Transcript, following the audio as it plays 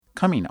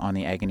Coming on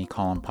the Agony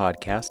Column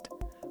podcast,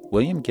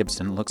 William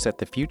Gibson looks at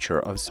the future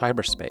of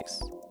cyberspace.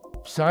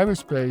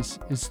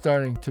 Cyberspace is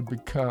starting to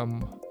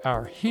become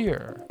our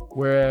here,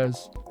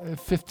 whereas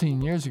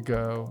 15 years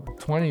ago,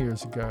 20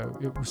 years ago,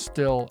 it was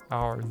still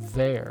our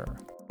there.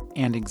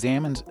 And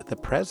examines the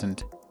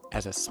present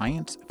as a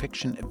science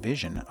fiction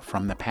vision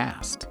from the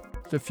past.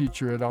 The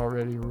future had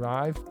already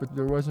arrived, but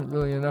there wasn't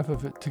really enough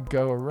of it to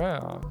go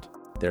around.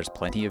 There's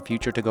plenty of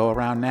future to go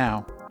around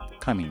now,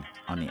 coming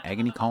on the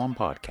Agony Column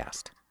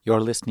podcast. You're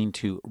listening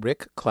to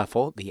Rick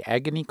Kleffel, the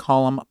Agony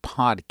Column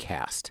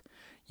podcast.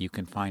 You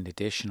can find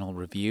additional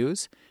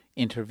reviews,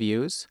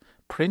 interviews,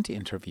 print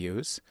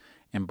interviews,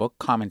 and book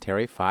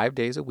commentary 5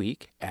 days a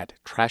week at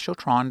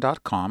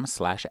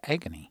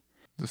trashotron.com/agony.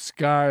 The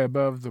sky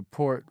above the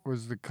port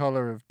was the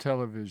color of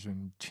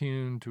television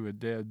tuned to a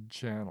dead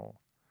channel.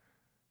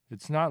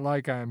 It's not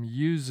like I'm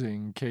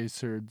using,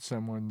 Case heard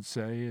someone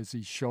say as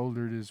he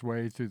shouldered his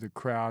way through the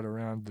crowd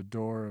around the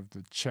door of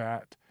the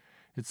chat.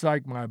 It's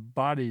like my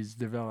body's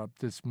developed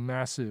this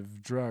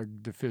massive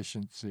drug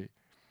deficiency.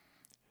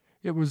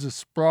 It was a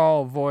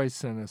sprawl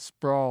voice and a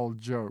sprawl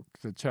joke.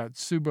 The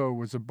Chatsubo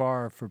was a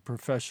bar for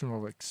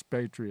professional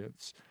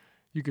expatriates.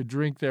 You could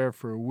drink there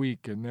for a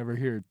week and never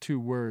hear 2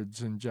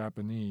 words in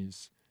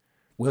Japanese.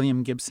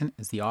 William Gibson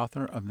is the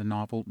author of the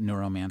novel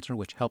Neuromancer,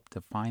 which helped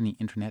define the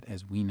internet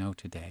as we know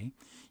today.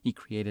 He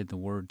created the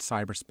word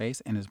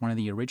cyberspace and is one of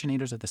the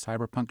originators of the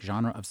cyberpunk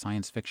genre of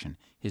science fiction.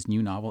 His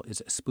new novel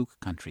is Spook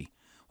Country.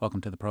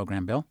 Welcome to the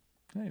program, Bill.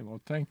 Hey, well,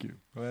 thank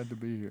you. Glad to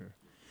be here.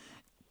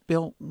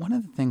 Bill, one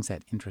of the things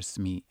that interests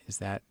me is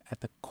that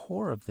at the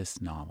core of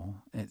this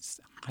novel,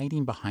 it's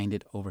hiding behind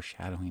it,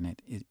 overshadowing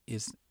it,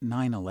 is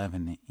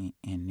 9/11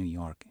 in New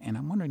York. And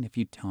I'm wondering if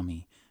you'd tell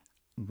me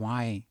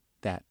why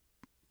that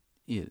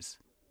is.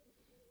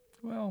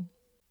 Well,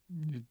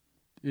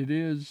 it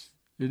is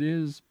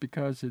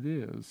because it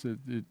is. It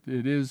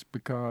is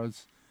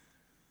because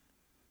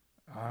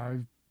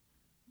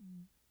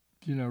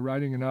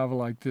writing a novel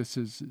like this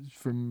is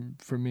for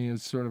me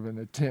is sort of an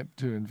attempt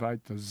to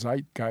invite the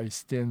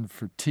zeitgeist in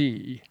for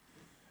tea.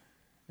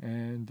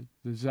 And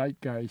the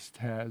zeitgeist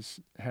has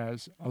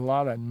a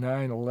lot of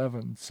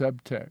 9/11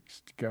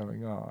 subtext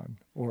going on,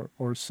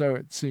 or so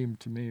it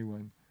seemed to me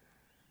when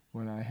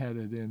I had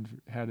it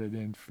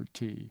in for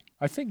tea.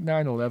 I think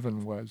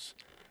 9/11 was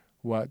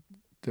what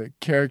the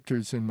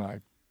characters in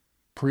my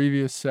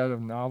previous set of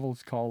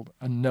novels called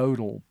a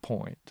nodal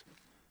point.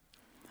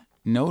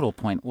 Nodal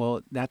point.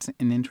 Well, that's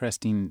an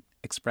interesting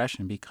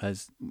expression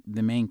because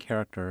the main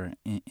character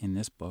in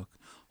this book,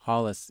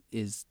 Hollis,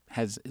 is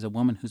a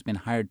woman who's been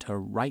hired to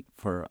write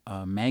for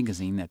a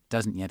magazine that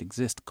doesn't yet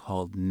exist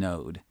called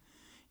Node,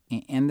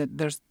 and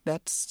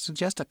that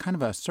suggests a kind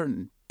of a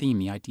certain theme,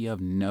 the idea of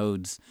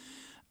nodes,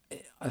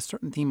 a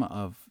certain theme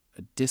of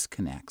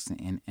disconnects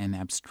and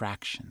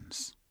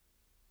abstractions.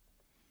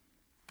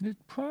 It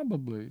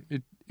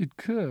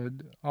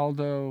could,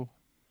 although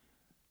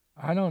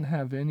I don't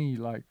have any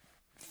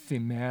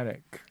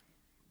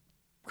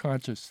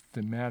conscious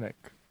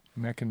thematic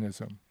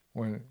mechanism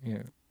when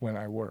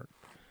I work.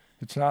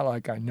 It's not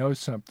like I know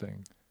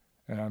something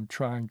and I'm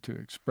trying to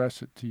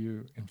express it to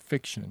you in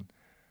fiction.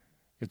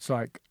 It's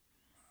like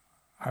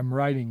I'm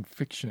writing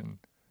fiction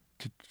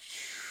to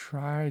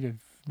try to,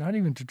 not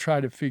even to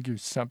try to figure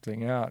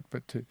something out,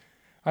 but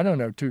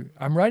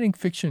I'm writing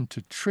fiction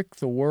to trick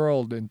the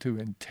world into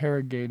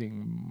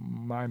interrogating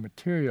my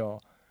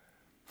material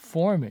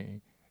for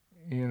me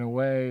in a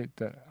way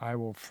that I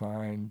will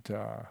find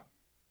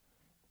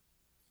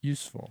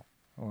useful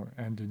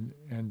and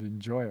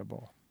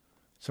enjoyable.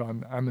 So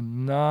I'm a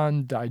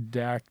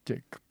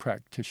non-didactic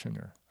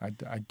practitioner. I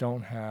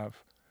don't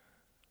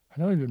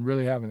even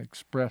really have an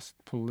expressed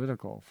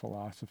political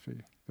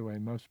philosophy the way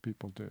most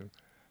people do.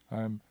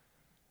 I'm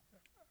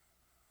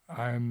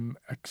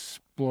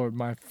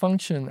my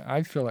function.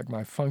 I feel like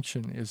my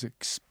function is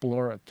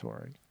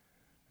exploratory.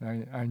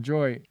 I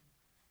enjoy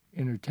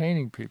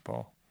entertaining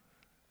people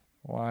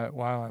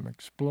while I'm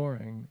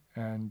exploring,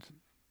 and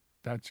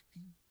that's,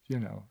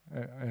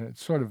 it's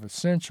sort of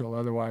essential.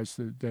 Otherwise,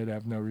 they'd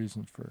have no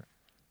reason for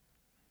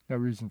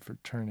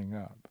turning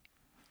up.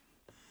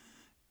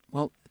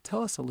 Well,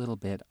 tell us a little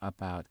bit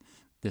about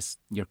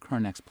your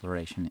current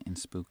exploration in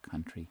Spook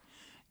Country.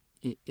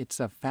 It's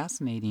a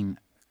fascinating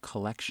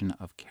collection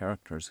of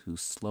characters who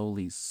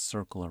slowly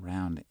circle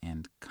around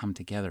and come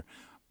together.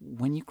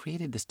 When you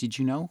created this, did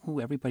you know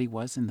who everybody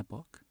was in the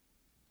book?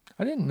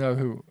 I didn't know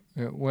who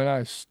when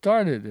I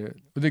started it.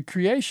 The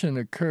creation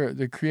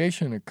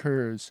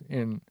occurs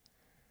in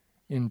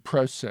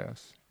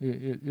process.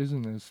 It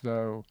isn't as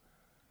though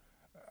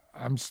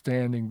I'm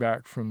standing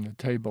back from the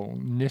table,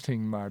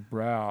 knitting my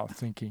brow,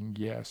 thinking,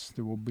 yes,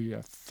 there will be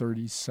a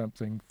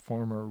 30-something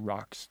former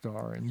rock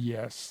star, and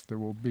yes, there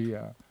will be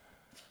a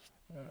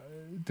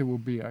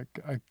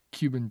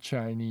Cuban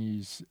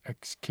Chinese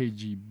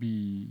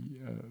ex-KGB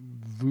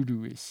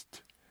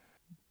voodooist.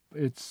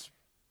 It's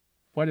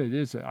what it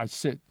is. I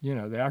sit,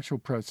 the actual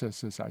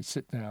process is I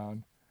sit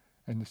down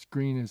and the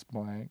screen is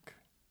blank.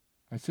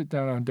 I sit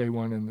down on day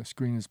one and the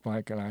screen is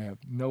blank and I have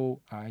no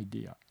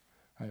idea.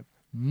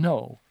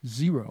 no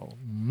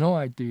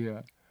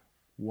idea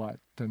what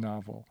the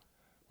novel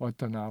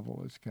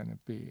is going to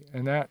be.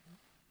 And that,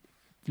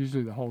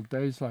 usually the whole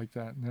day's like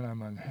that, and then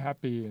I'm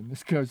unhappy, and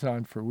this goes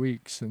on for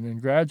weeks. And then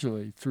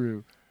gradually,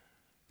 through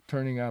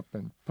turning up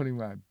and putting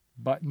my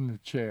butt in the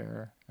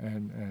chair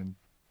and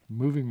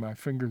moving my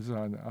fingers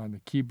on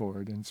the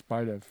keyboard in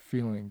spite of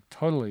feeling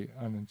totally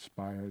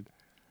uninspired,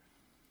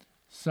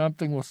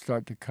 something will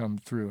start to come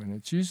through. And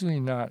it's usually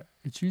not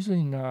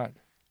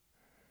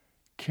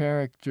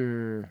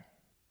character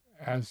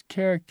as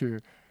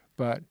character,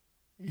 but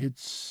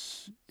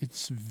it's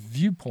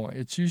viewpoint.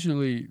 It's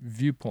usually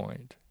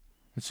viewpoint.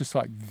 It's just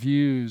like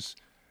views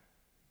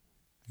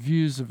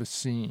of a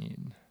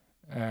scene,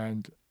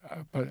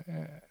 but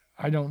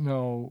I don't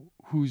know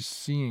who's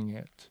seeing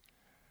it,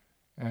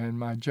 and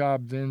my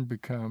job then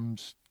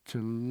becomes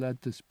to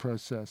let this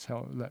process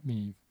let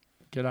me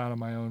get out of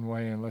my own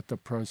way and let the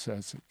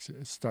process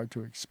start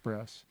to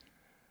express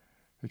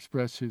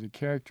who the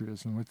character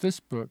is. And with this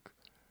book,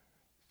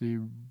 the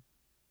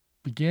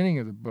beginning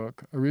of the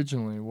book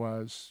originally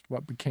was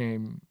what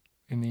became,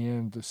 in the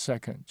end, the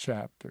second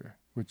chapter,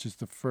 which is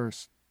the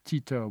first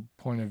Tito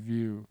point of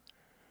view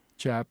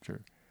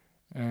chapter.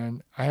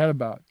 And I had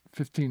about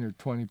 15 or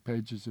 20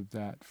 pages of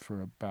that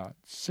for about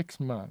 6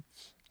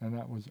 months, and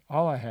that was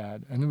all I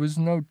had. And there was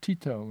no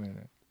Tito in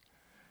it.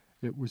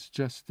 It was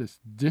just this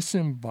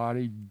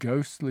disembodied,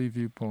 ghostly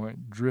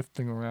viewpoint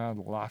drifting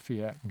around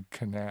Lafayette and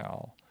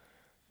Canal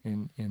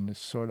in this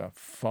sort of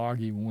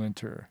foggy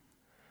winter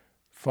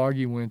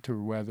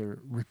weather,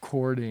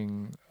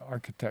 recording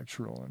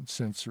architectural and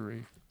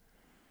sensory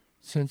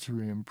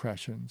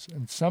impressions.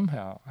 And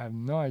somehow, I have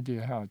no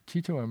idea how,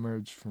 Tito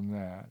emerged from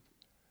that.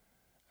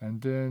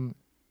 And then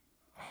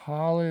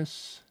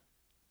Hollis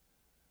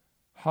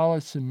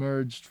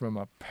emerged from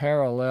a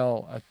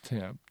parallel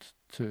attempt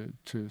to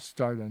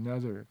start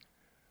another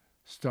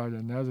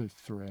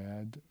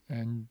thread.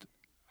 And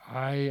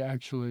I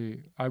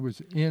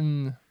was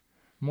in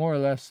more or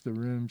less the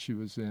room she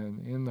was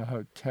in the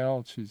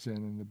hotel she's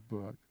in the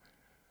book.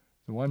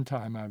 The one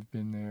time I've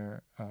been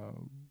there,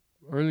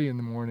 early in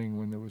the morning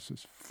when there was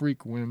this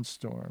freak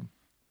windstorm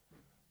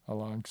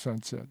along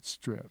Sunset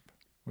Strip,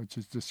 which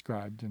is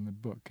described in the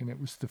book. And it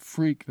was the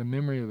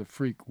memory of the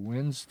freak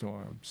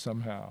windstorm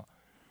somehow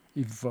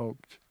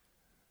evoked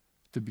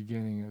the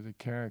beginning of the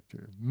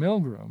character.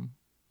 Milgram,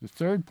 the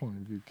third point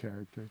of view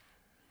character,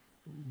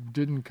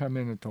 didn't come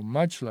in until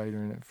much later,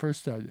 and at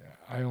first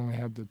I only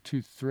had the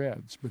 2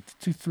 threads, but the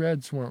 2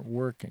 threads weren't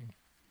working.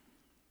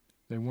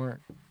 They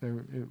weren't.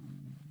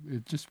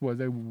 It just was.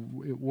 It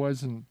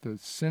wasn't. The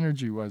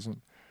synergy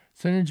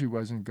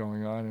wasn't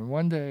going on. And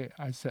one day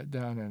I sat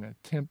down and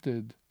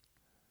attempted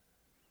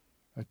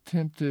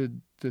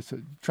this.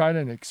 Tried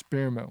an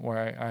experiment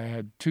where I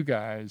had 2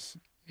 guys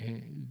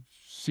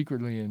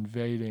secretly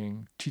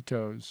invading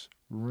Tito's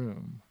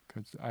room,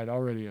 because I'd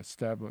already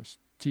established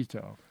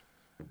Tito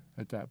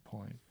at that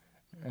point.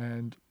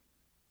 And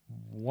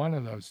one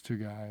of those 2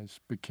 guys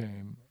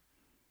became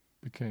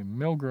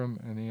Milgram,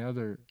 and the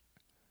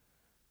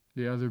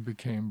other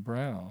became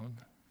Brown.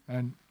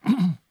 And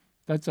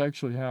that's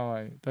actually how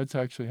I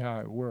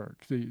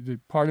work. The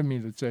part of me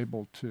that's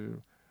able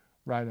to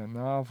write a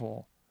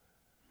novel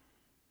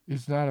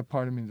is not a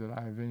part of me that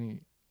I have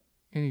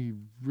any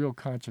real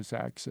conscious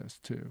access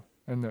to.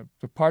 And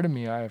the part of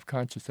me I have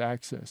conscious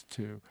access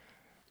to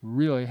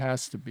really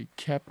has to be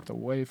kept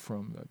away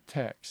from the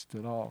text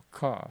at all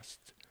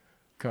costs,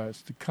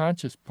 because the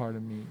conscious part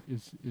of me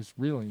is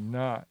really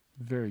not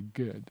very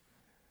good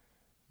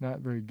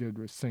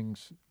with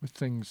things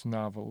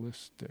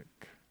novelistic.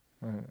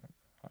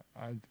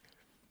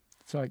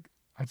 It's like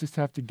I just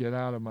have to get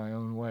out of my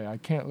own way. I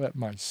can't let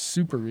my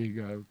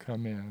superego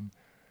come in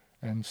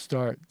and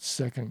start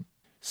second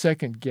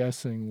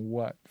guessing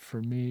what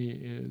for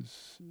me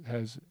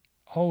has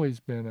always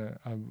been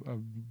a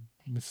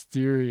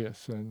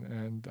mysterious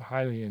and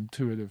highly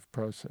intuitive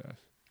process.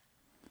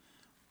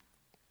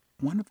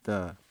 One of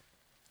the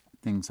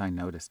things I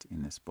noticed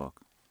in this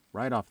book,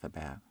 right off the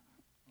bat,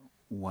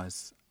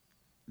 was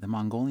the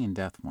Mongolian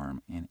deathworm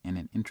and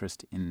an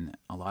interest in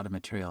a lot of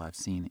material I've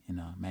seen in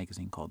a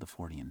magazine called the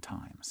Fortean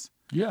Times.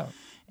 Yeah.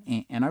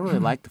 And I really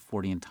like the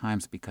Fortean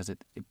Times because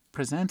it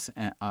presents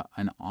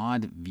an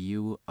odd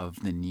view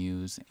of the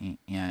news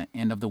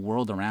and of the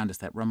world around us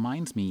that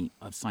reminds me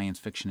of science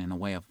fiction in a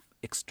way of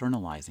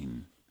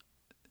externalizing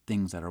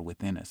things that are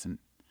within us. And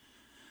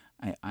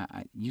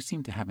you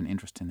seem to have an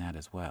interest in that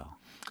as well.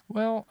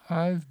 Well,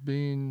 I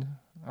think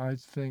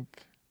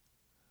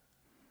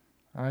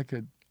I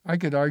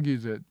could argue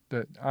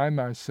that I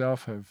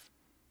myself have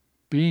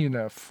been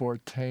a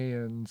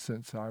Fortean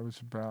since I was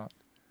about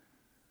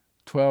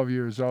 12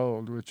 years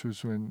old, which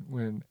was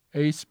when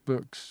Ace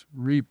Books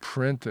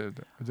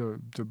reprinted the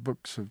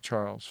books of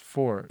Charles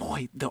Fort.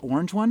 Boy, the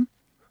orange one?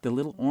 The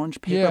little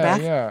orange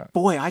paperback? Yeah.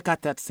 Boy, I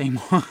got that same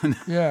one.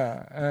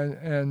 Yeah,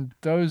 and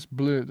those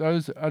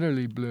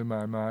utterly blew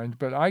my mind.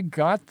 But I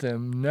got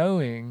them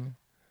knowing,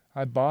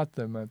 I bought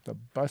them at the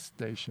bus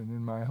station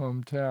in my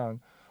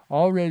hometown,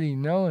 already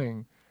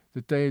knowing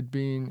that they had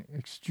been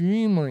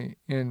extremely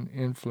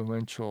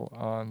influential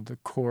on the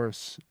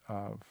course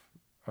of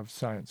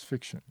science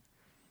fiction.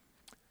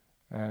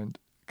 And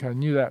I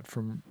knew that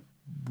from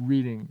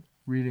reading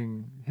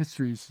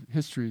histories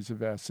of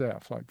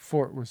SF. Like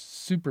Fort was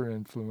super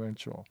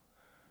influential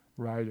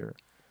writer,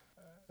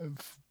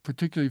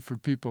 particularly for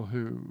people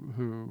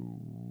who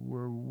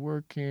were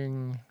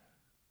working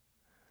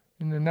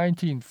in the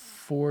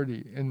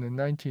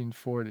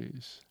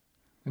 1940s.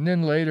 And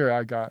then later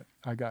I got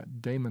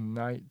Damon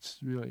Knight's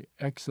really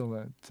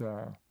excellent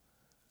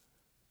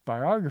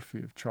biography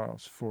of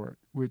Charles Fort,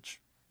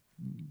 which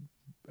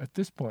at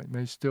this point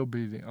may still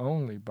be the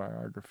only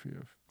biography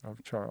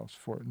of Charles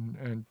Fort.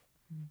 And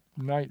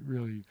Knight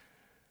really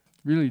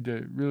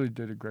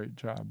did a great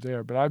job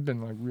there. But I've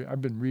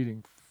been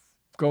reading,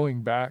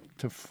 going back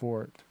to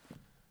Fort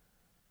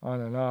on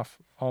and off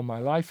all my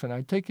life, and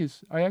I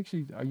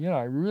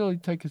really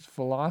take his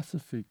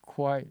philosophy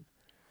quite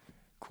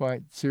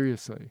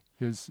seriously.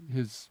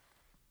 His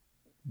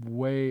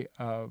way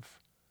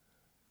of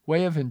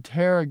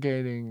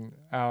interrogating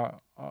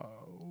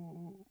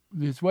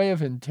his way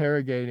of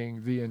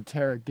interrogating the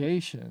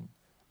interrogation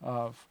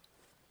of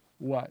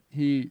what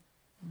he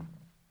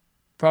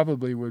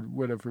probably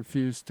would have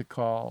refused to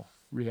call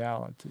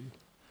reality.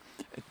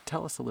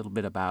 Tell us a little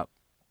bit about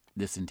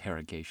this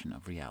interrogation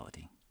of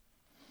reality.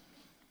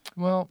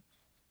 Well,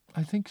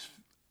 I think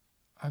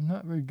I'm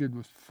not very good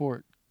with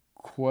Fort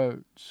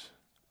quotes.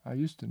 I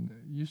used to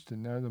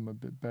know them a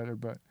bit better,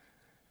 but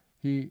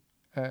he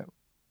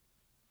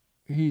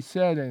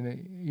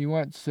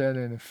once said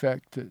in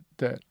effect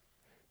that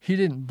he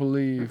didn't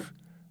believe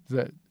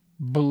that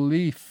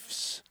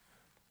beliefs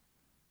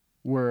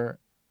were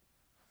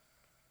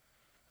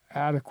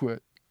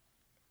adequate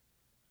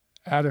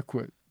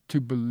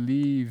to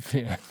believe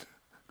in.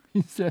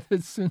 He said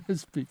as soon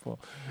as people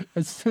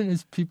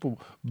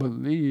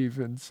believe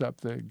in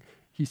something,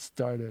 he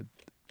started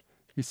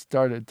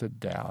to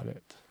doubt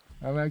it.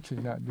 I'm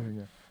actually not doing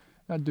a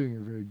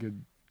very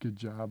good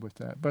job with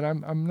that. But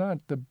I'm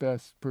not the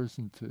best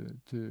person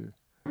to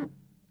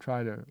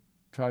try to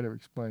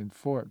explain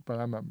Fort. But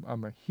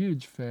I'm a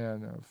huge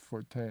fan of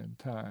Fortean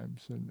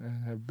Times and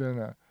have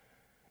been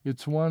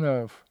it's one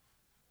of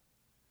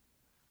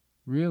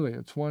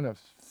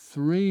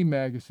three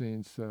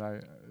magazines that I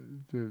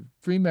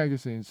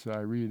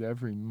read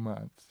every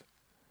month,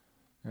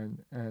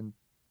 and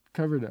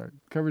cover to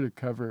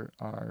cover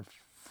are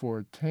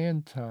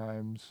Fortean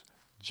Times,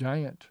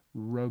 Giant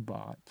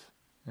Robot,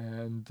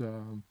 and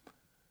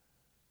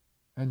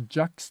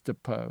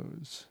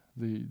Juxtapose,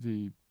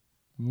 the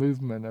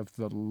movement of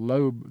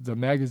the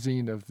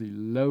magazine of the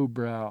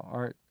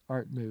lowbrow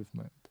art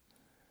movement.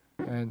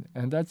 And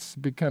that's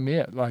become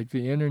it. Like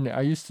the internet,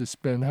 I used to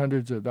spend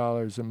hundreds of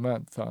dollars a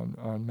month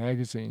on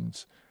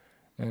magazines,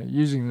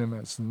 using them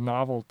as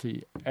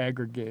novelty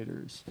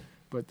aggregators.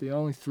 But the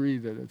only three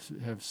that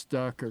have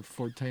stuck are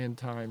Fortean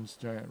Times,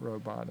 Giant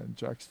Robot, and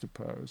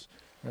Juxtapose.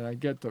 And I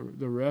get the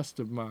rest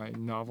of my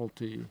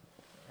novelty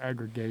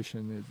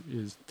aggregation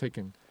is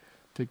taken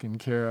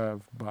care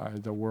of by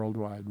the World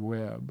Wide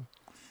Web.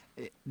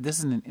 This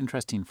is an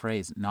interesting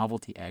phrase,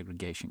 novelty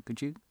aggregation.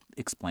 Could you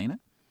explain it?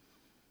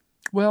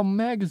 Well,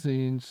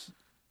 magazines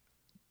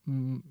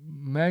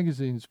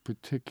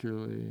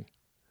particularly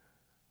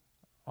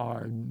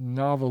are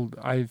novel.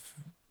 I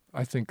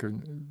think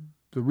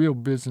the real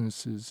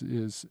business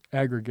is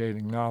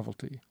aggregating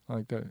novelty.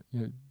 Like that,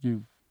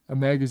 a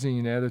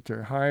magazine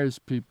editor hires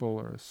people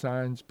or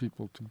assigns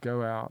people to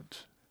go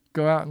out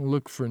and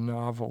look for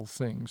novel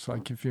things.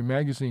 Like if your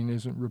magazine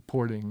isn't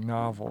reporting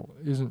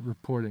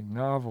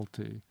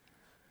novelty,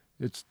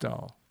 it's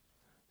dull.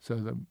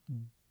 So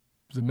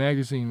the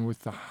magazine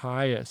with the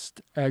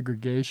highest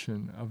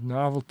aggregation of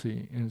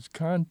novelty in its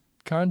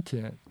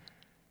content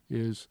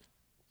is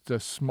the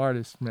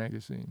smartest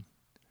magazine.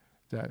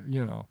 That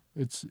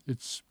it's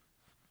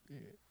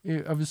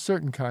of a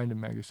certain kind of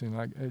magazine,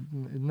 like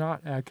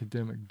not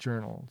academic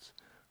journals,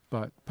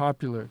 but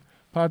popular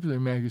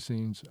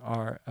magazines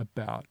are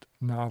about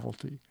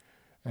novelty,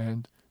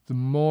 and the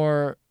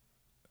more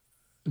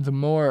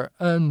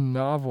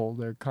unnovel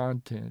their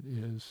content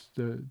is,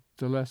 the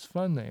less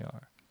fun they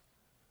are.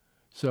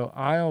 So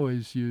I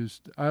always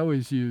used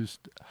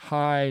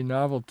high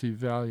novelty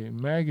value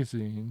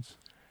magazines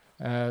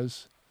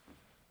as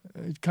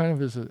kind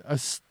of as a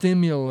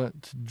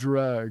stimulant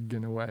drug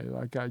in a way.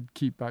 Like I'd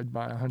buy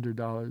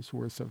 $100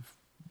 worth of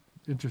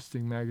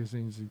interesting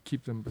magazines and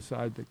keep them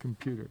beside the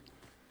computer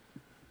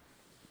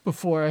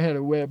before I had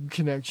a web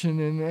connection,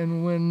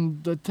 and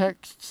when the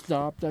text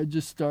stopped, I'd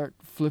just start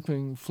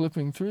flipping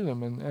through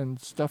them, and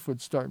stuff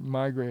would start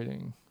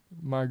migrating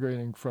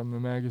from the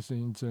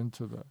magazines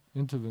into the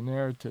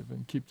narrative,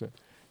 and keep the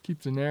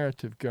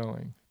narrative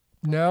going.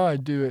 Now I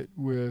do it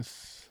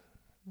with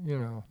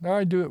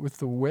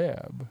the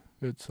web.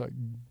 It's like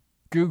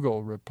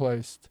Google and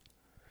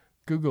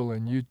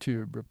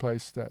YouTube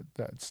replaced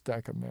that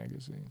stack of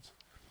magazines.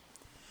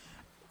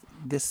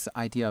 This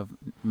idea of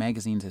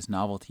magazines as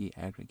novelty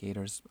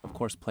aggregators, of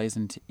course, plays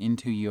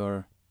into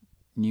your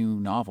new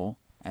novel,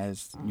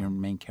 as your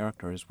main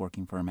character is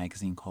working for a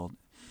magazine called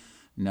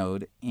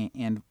Node,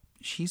 and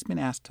she's been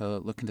asked to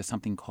look into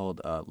something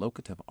called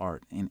locative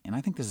art, and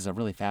I think this is a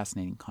really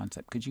fascinating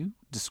concept. Could you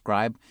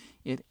describe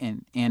it,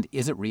 and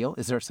is it real?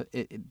 Is there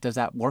does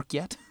that work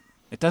yet?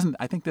 It doesn't.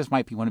 I think this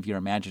might be one of your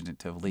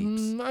imaginative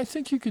leaps. I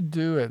think you could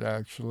do it,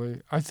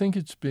 actually. I think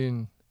it's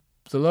been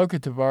the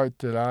locative art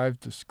that I've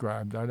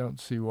described. I don't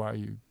see why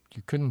you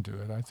couldn't do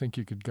it. I think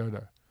you could go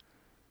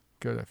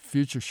to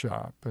Future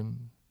Shop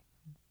and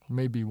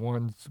maybe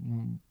one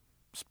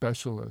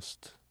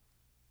specialist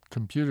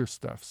computer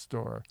stuff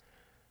store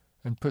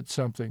and put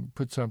something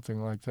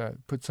like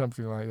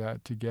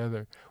that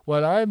together.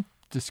 What I've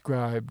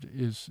described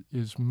is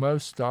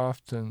most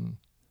often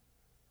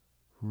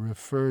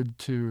referred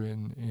to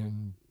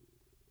in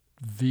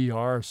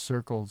VR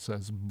circles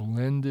as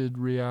blended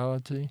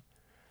reality.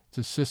 It's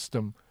a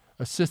system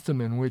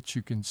in which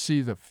you can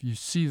see the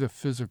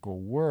physical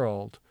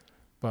world,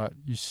 but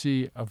you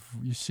see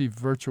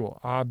virtual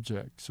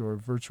objects or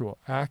virtual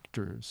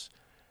actors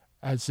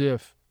as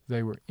if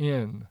they were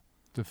in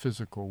the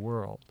physical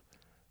world.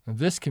 And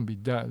this can be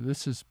done.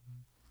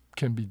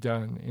 Can be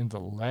done in the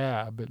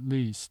lab at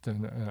least,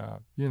 and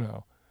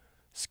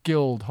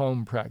skilled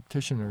home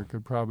practitioner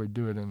could probably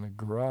do it in the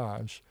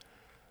garage.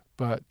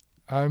 But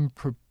I'm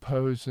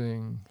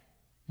proposing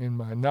in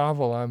my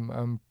novel,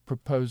 I'm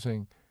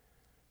proposing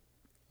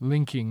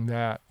linking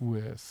that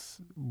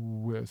with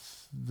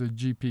the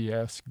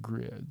GPS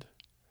grid,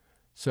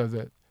 so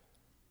that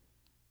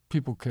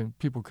people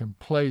can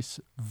place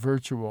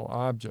virtual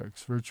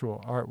objects,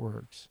 virtual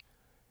artworks,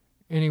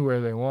 anywhere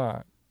they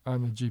want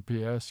on the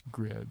GPS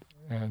grid,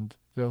 and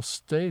they'll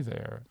stay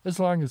there as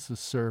long as the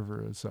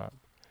server is up.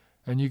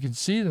 And you can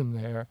see them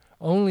there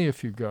only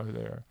if you go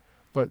there,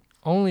 but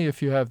only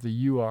if you have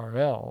the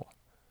URL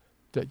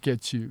that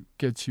gets you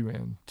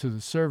in to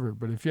the server.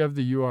 But if you have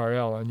the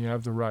URL and you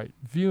have the right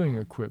viewing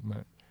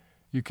equipment,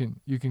 you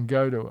can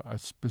go to a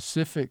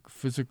specific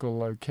physical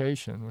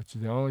location, which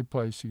is the only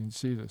place you can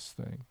see this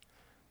thing,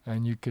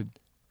 and you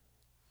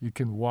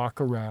can walk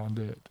around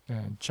it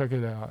and check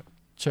it out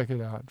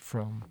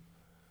from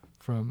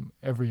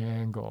every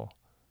angle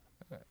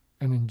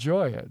and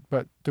enjoy it.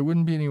 But there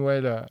wouldn't be any way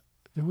to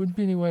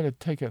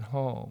take it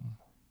home.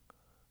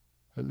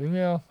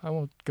 Well, I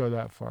won't go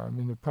that far. I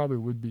mean, there probably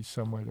would be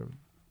some way to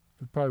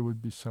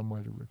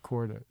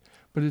record it,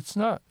 but it's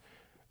not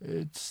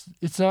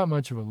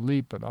much of a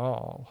leap at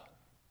all.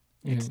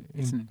 It's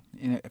an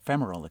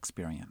ephemeral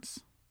experience.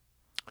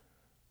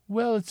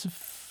 Well, it's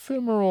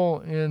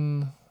ephemeral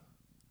in.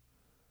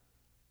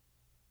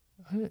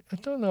 I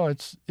don't know.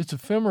 It's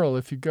ephemeral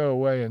if you go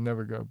away and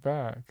never go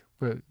back.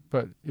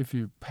 But if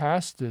you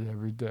passed it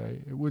every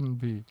day, it wouldn't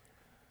be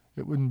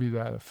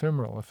that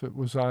ephemeral. If it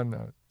was on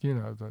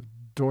the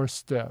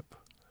doorstep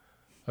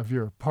of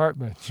your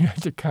apartment, you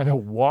had to kind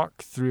of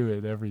walk through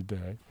it every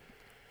day.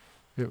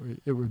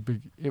 It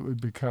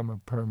would become a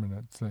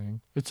permanent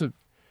thing.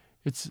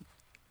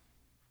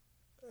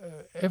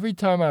 Every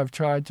time I've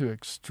tried to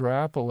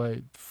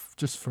extrapolate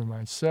just for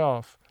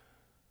myself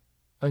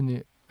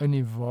an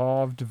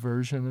evolved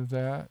version of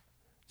that,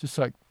 just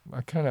like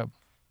I kind of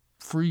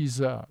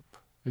freeze up.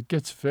 It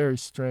gets very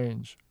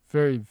strange,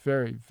 very,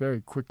 very,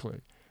 very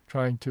quickly,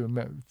 trying to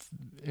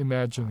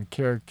imagine a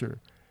character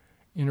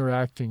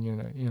interacting in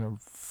a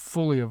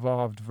fully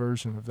evolved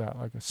version of that,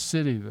 like a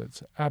city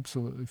that's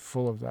absolutely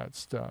full of that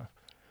stuff,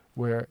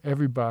 where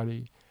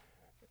everybody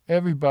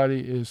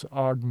is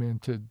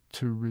augmented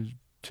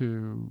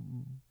to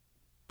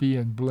be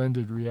in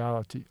blended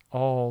reality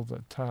all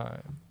the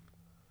time.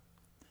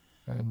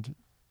 And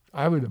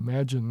I would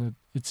imagine that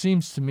it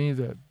seems to me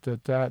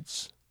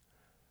that's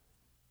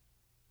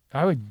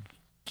I would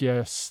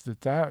guess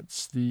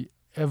that's the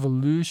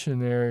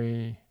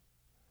evolutionary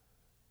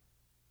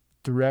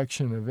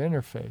direction of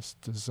interface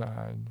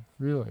design,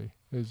 really,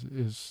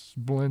 is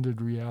blended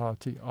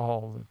reality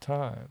all the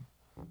time.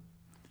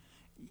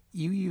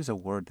 You use a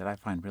word that I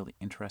find really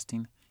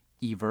interesting,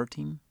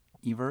 everting.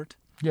 Evert.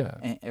 Yeah.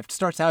 And it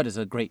starts out as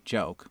a great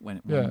joke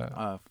when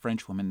a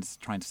French woman's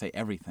trying to say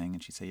everything,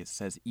 and it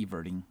says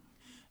everting.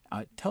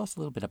 Tell us a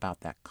little bit about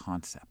that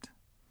concept.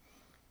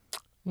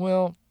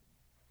 Well,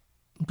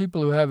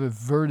 people who have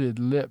everted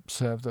lips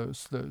have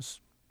those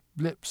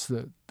lips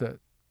that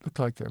look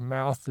like their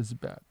mouth is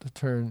about to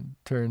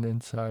turn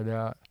inside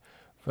out.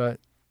 But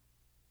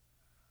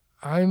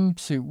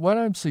what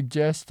I'm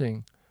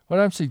suggesting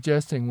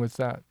with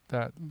that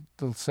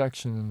little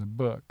section in the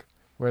book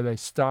where they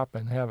stop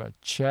and have a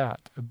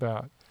chat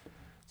about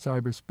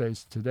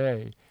cyberspace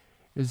today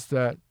is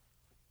that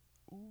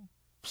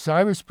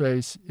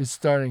cyberspace is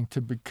starting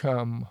to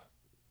become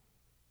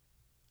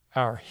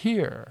our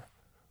here,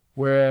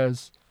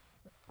 whereas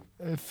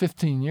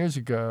 15 years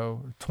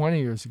ago,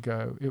 20 years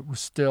ago, it was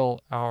still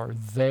our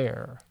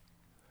there.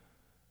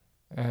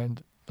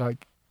 And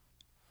like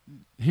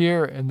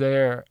here and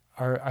there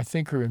I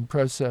think are in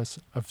process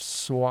of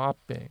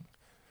swapping.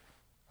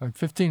 Like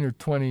 15 or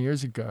 20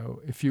 years ago,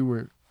 if you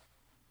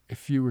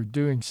were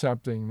doing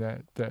something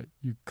that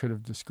you could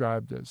have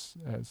described as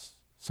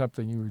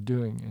something you were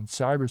doing in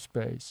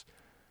cyberspace,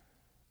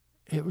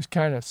 it was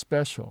kind of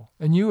special,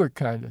 and you were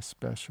kind of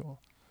special,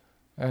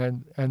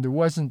 and there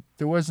wasn't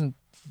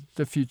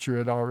the future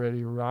had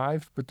already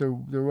arrived, but there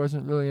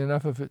wasn't really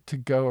enough of it to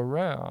go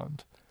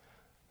around.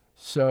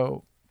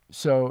 So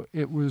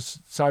it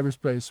was,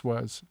 cyberspace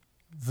was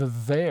the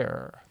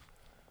there,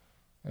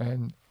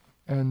 and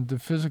the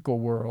physical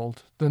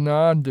world, the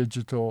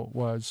non-digital,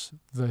 was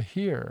the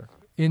here.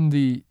 In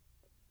the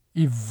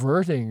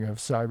everting of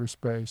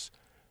cyberspace,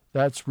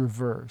 that's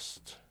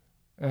reversed,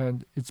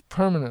 and it's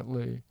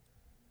permanently,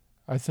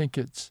 I think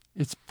it's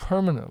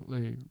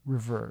permanently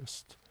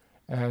reversed,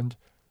 and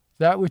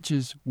that which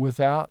is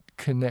without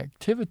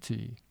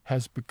connectivity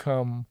has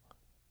become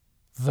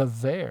the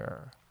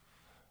there,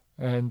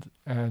 and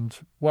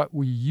what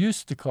we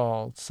used to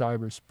call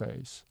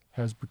cyberspace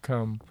has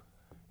become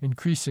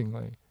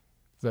increasingly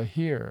the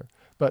here.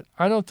 But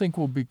I don't think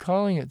we'll be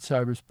calling it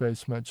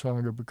cyberspace much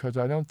longer, because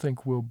I don't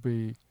think we'll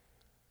be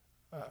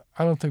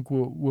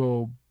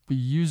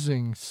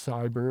using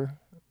cyber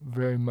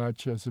very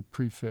much as a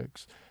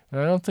prefix, and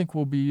I don't think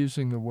we'll be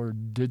using the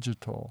word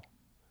digital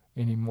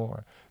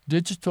anymore.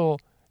 Digital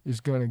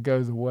is going to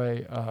go the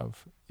way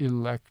of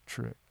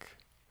electric.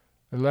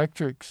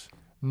 Electric's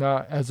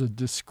not, as a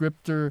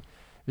descriptor,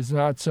 is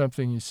not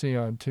something you see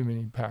on too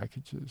many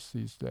packages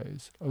these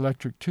days.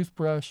 Electric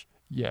toothbrush,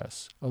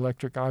 yes.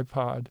 Electric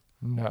iPod,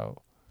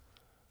 no.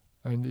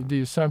 And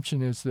the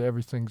assumption is that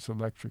everything's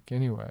electric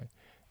anyway.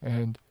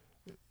 And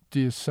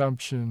the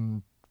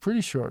assumption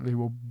pretty shortly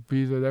will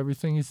be that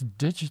everything is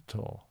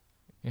digital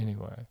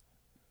anyway,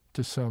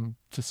 to some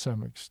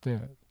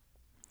extent.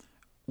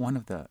 One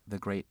of the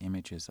great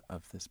images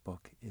of this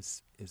book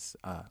is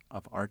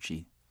of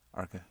Archie,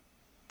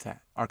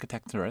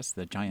 Architecturus,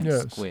 the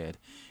giant squid.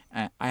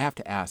 I have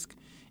to ask,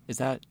 is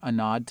that a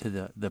nod to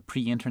the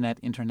pre-internet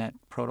internet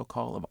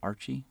protocol of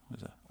Archie?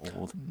 Was it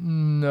old?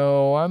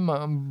 No,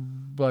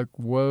 I'm like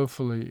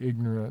woefully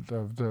ignorant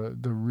of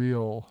the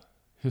real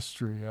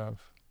history of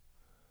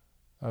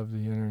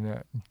the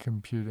internet and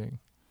computing.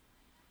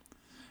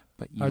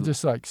 But I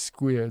just like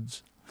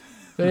squids.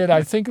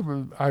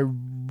 I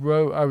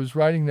was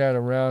writing that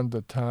around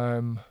the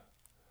time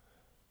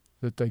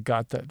that they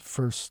got that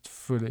first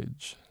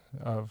footage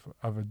of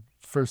a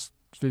first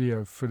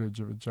video footage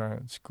of a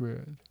giant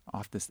squid.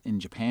 Off this in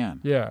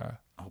Japan. Yeah.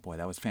 Oh boy,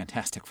 that was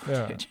fantastic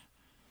footage.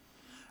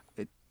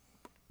 Yeah.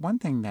 One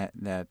thing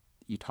that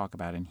you talk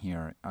about in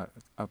here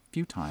a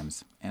few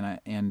times,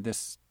 and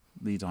this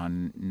leads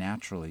on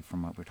naturally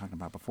from what we were talking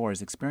about before,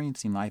 is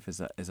experiencing life as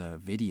a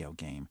video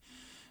game.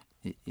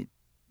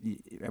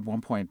 At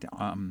one point,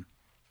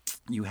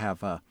 you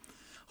have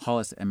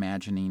Hollis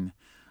imagining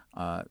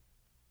her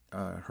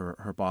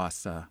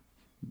boss,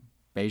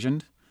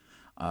 Bajand.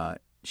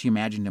 She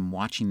imagined him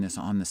watching this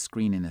on the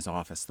screen in his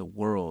office, the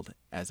world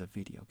as a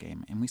video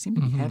game. And we seem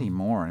to be heading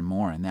more and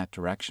more in that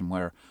direction,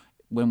 where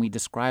when we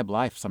describe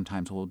life,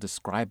 sometimes we'll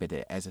describe it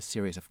as a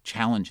series of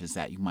challenges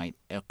that you might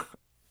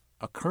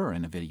occur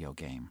in a video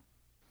game.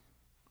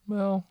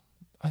 Well,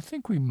 I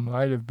think we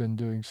might have been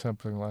doing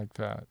something like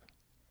that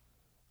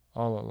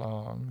all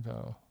along,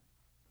 though.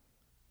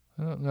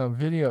 I don't know.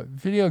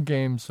 Video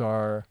games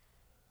are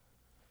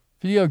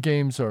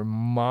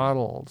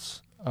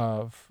models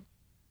of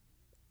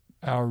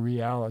our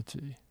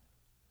reality.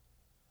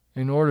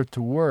 In order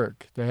to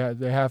work, they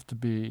have to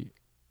be,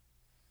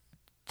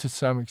 to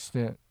some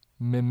extent,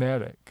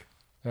 mimetic.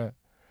 They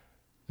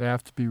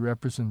have to be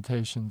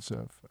representations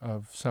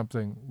of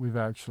something we've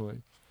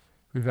actually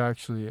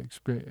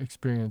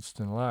experienced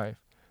in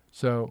life.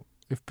 So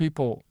if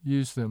people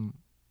use them,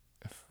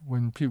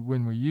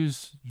 when we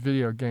use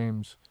video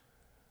games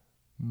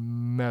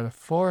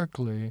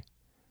metaphorically,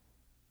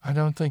 I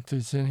don't think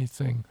there's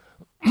anything.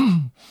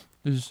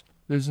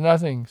 There's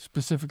nothing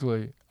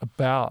specifically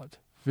about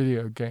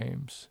video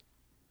games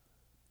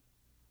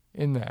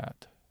in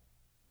that.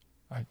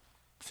 It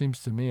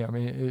seems to me. I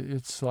mean,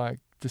 it's like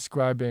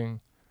describing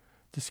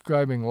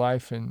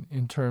life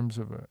in terms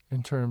of a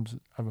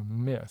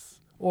myth,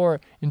 or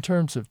in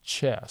terms of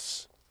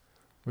chess,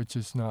 which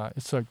is not.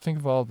 It's like, think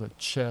of all the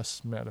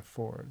chess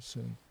metaphors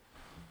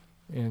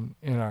in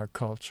our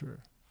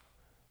culture.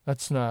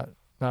 That's not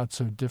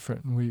so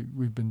different, and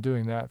we've been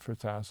doing that for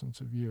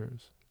thousands of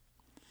years.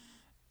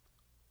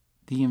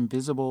 The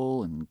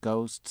invisible and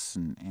ghosts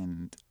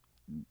and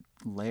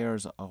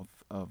layers of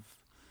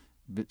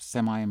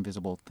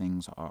semi-invisible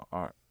things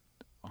are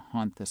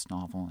haunt this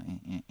novel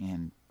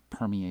and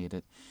permeate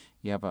it.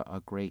 You have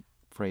a great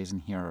phrase in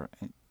here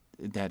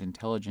that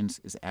intelligence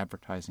is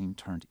advertising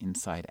turned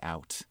inside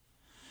out.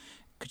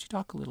 Could you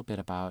talk a little bit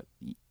about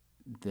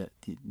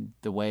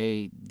the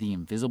way the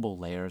invisible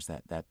layers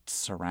that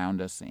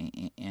surround us,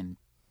 and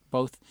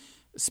both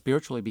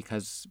spiritually,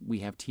 because we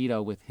have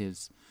Tito with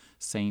his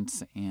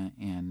saints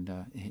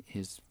and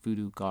his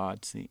voodoo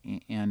gods,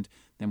 and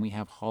then we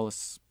have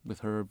Hollis with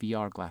her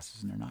VR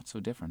glasses, and they're not so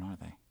different, are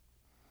they?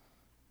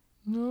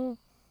 No,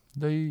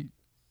 they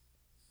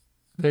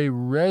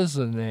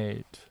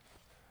resonate.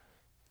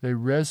 They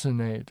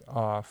resonate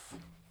off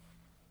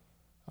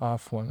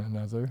one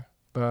another.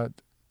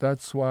 but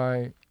that's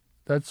why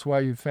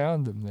you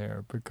found them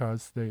there,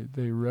 because they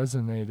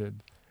resonated.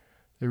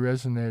 They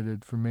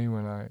resonated for me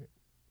when I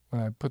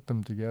put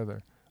them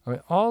together. I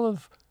mean, all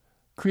of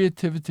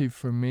creativity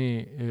for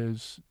me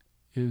is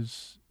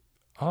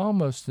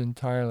almost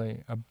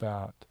entirely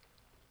about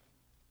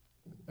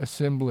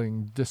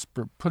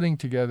putting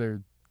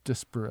together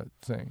disparate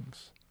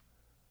things,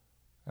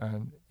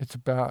 and it's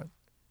about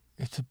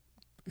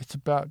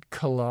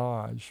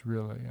collage,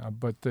 really.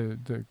 But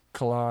the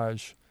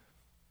collage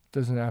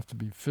doesn't have to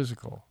be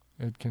physical.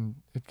 It can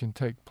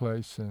take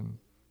place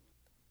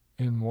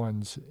in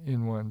one's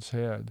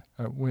head.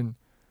 When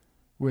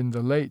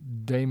the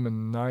late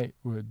Damon Knight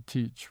would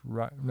teach,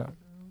 when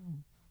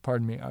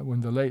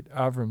the late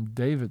Avram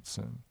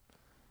Davidson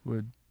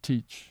would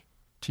teach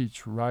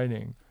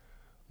writing,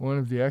 one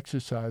of the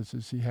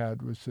exercises he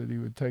had was that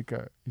he'd take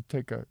a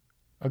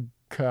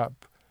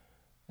cup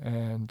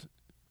and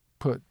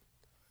put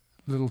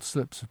little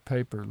slips of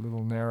paper,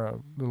 little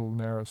narrow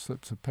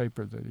slips of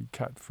paper that he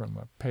cut from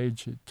a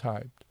page he'd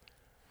typed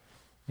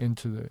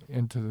into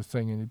the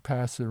thing, and he'd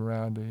pass it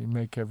around, and he'd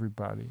make every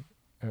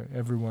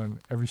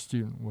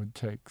student would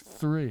take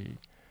 3,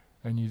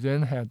 and you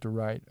then had to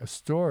write a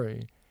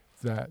story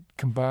that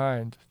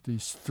combined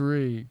these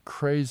 3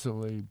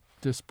 crazily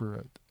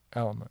disparate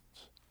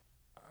elements.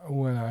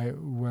 When I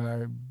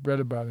read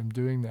about him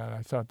doing that,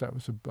 I thought that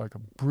was like a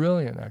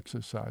brilliant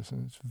exercise,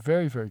 and it's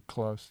very, very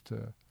close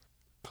to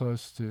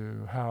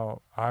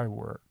how I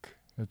work.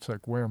 It's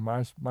like where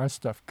my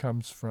stuff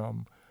comes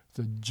from,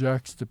 the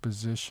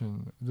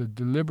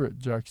deliberate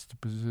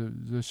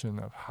juxtaposition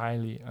of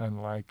highly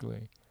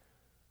unlikely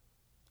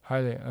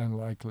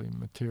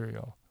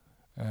material,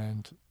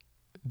 and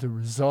the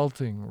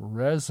resulting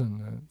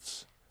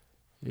resonance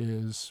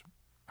is,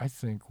 I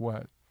think,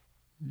 what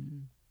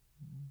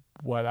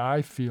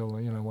I feel,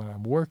 when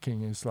I'm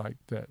working, is like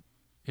that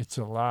it's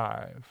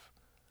alive.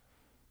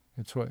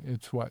 It's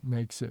what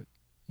makes it,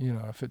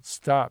 if it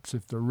stops,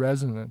 if the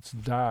resonance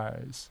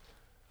dies,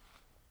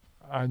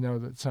 I know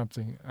that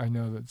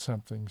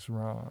something's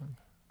wrong.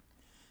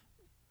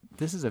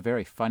 This is a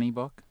very funny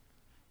book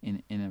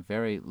in a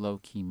very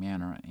low-key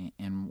manner,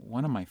 and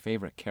one of my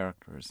favorite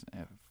characters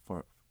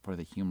for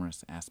the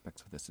humorous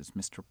aspects of this is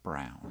Mr.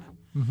 Brown,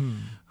 mm-hmm.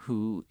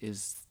 who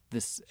is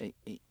this,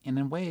 in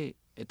a way,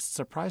 it's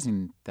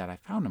surprising that I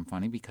found him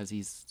funny, because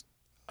he's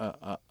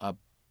a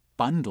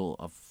bundle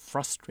of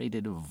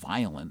frustrated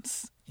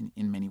violence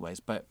in many ways,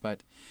 but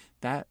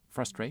that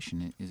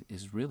frustration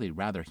is really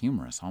rather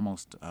humorous,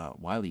 almost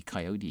Wile E.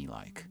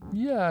 Coyote-like.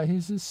 Yeah,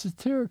 he's a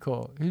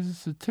satirical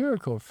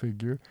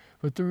figure,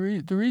 but the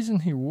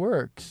reason he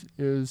works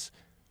is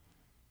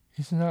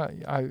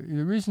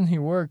the reason he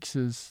works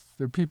is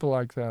there are people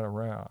like that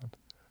around.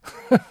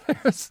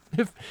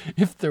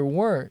 If there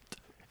weren't,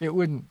 it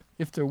wouldn't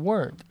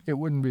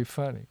be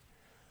funny.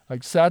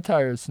 Like,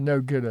 satire is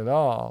no good at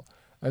all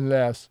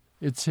unless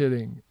it's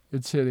hitting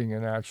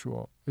an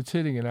actual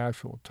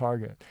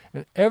target.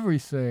 And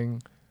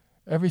everything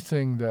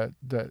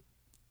that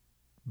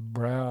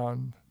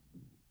Brown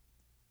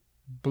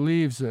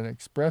believes and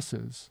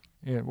expresses,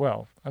 I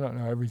don't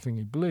know everything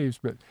he believes,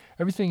 but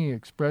everything he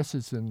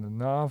expresses in the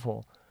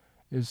novel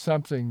is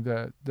something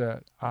that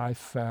I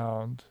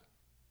found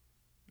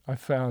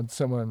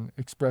someone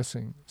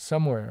expressing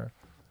somewhere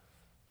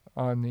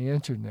on the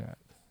internet,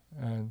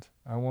 and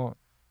I won't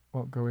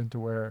go into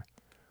where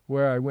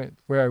I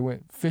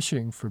went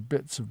fishing for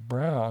bits of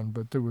Brown,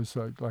 but there was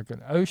like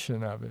an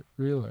ocean of it,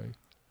 really.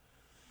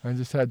 I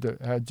just had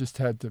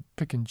to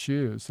pick and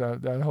choose.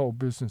 That whole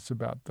business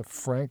about the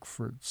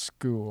Frankfurt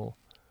School,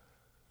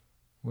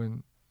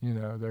 when he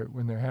and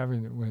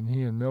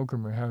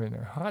Milgram are having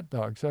their hot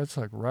dogs, that's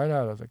like right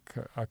out of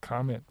a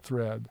comment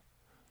thread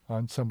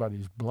on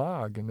somebody's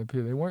blog, and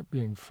they weren't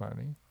being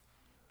funny.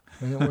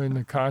 And in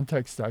the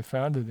context I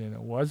found it in,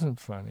 it wasn't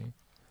funny.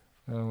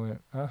 And I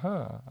went,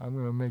 I'm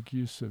going to make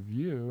use of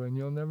you, and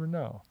you'll never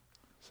know.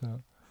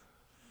 So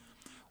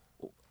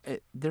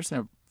there's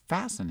a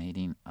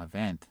fascinating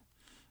event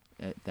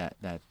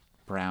that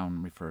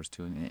Brown refers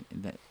to, and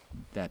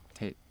that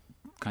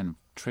kind of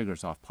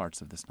triggers off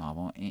parts of this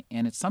novel,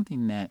 and it's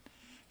something that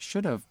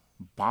should have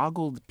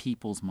boggled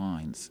people's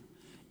minds,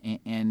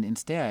 and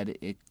instead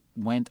it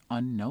went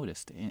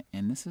unnoticed.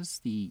 And this is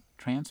the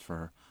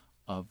transfer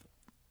of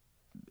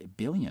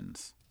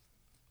billions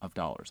of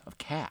dollars of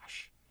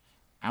cash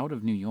out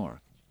of New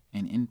York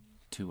and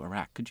into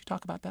Iraq. Could you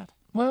talk about that?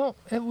 Well,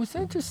 it was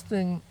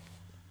interesting.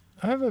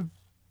 I have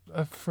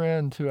a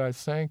friend who I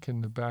thank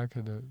in the back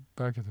of the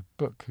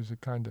book, who's a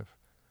kind of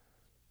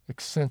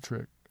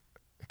eccentric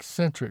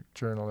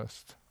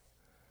journalist,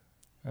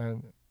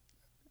 and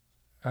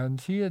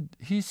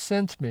he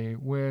sent me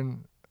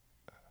when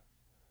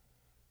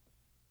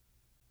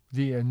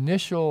the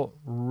initial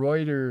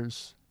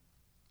Reuters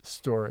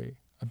story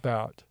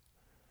about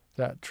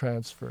that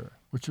transfer,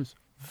 which was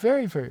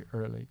very, very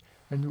early,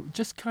 and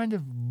just kind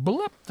of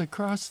blipped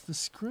across the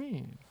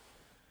screen,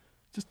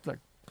 just like,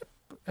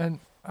 and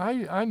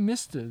I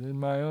missed it in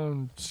my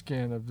own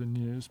scan of the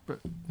news, but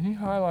he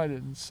highlighted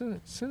and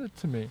sent it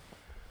to me,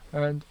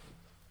 And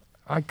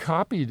I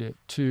copied it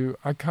to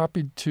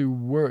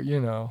Word,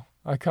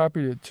 I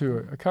copied it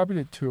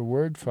to a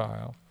Word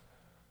file,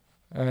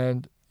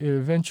 and it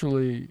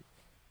eventually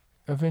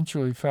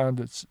found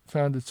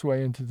its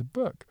way into the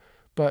book.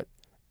 But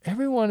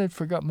everyone had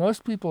forgotten.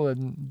 Most people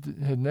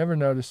had never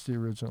noticed the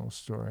original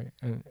story,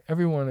 and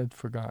everyone had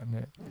forgotten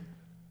it.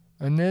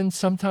 And then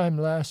sometime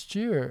last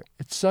year,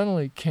 it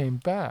suddenly came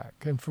back,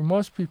 and for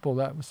most people,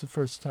 that was the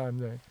first time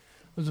they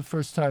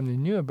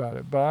knew about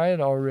it. But I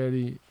had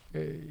already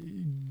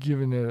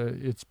given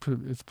it its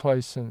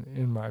place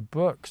in my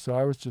book, so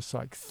I was just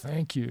like,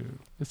 "Thank you,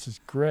 this is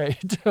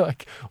great."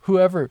 Like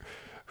whoever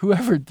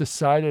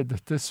decided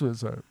that this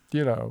was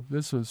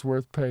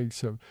worth paying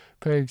some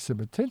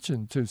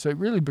attention to. So it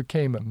really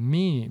became a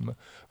meme.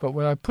 But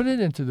when I put it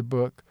into the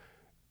book,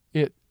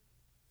 it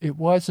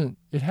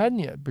hadn't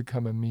yet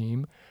become a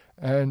meme,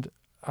 and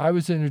I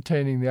was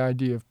entertaining the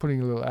idea of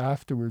putting a little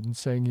afterward and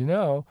saying,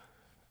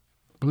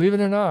 believe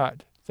it or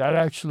not, that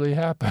actually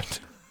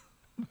happened.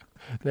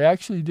 They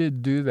actually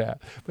did do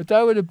that. But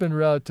that would have been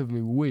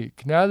relatively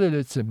weak. Now that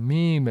it's a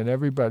meme and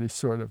everybody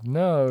sort of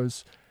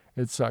knows,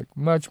 it's like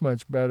much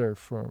better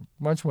for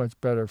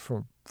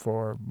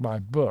my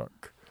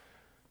book,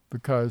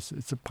 because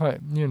it's it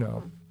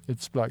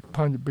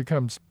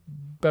becomes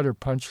better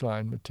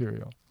punchline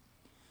material.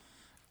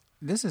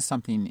 This is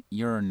something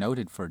you're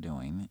noted for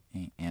doing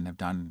and have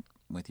done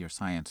with your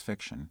science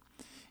fiction,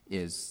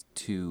 is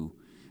to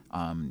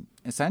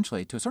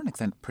essentially, to a certain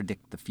extent,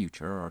 predict the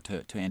future or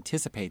to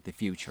anticipate the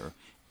future.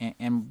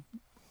 And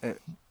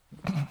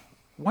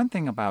one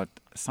thing about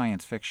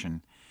science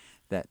fiction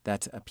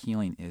that's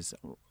appealing is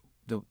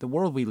the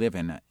world we live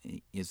in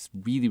is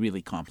really,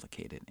 really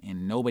complicated,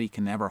 and nobody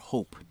can ever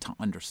hope to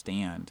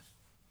understand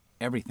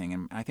everything.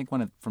 And I think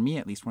for me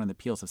at least, one of the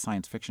appeals of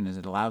science fiction is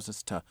it allows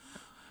us to,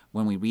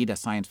 when we read a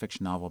science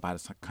fiction novel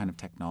about a kind of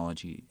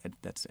technology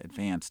that's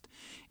advanced,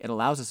 it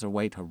allows us a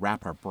way to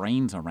wrap our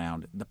brains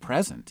around the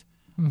present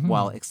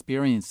while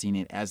experiencing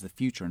it as the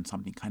future in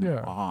something kind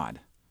of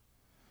odd.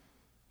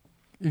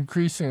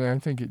 Increasingly, I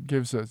think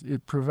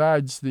it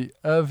provides the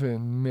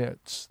oven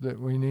mitts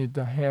that we need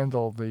to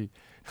handle the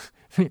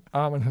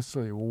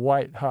ominously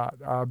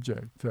white-hot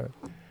object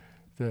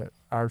that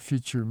our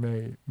future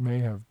may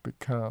have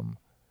become.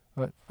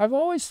 But I've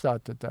always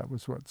thought that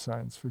was what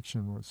science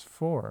fiction was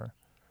for.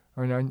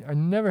 I mean, I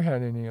never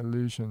had any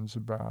illusions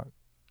about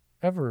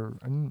ever.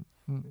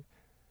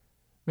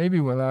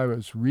 Maybe when I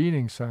was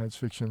reading science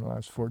fiction when I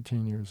was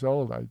 14 years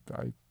old, I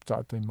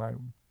thought they might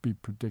be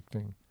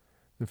predicting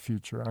the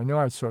future. I know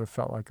I sort of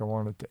felt like I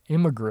wanted to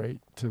immigrate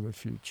to the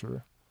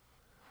future.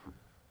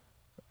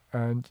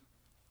 And,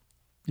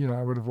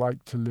 I would have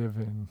liked to live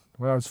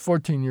when I was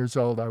 14 years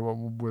old, I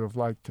would have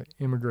liked to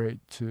immigrate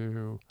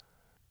to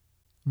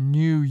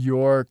New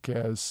York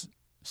as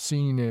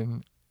seen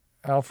in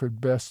Alfred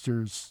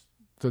Bester's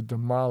The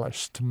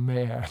Demolished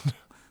Man.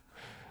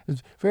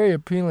 It's very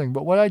appealing.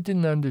 But what I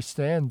didn't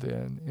understand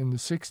then in the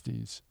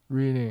 60s,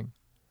 reading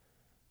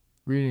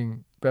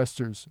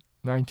Bester's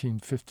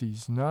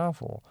 1950s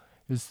novel,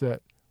 is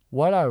that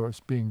what I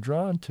was being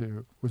drawn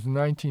to was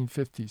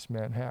 1950s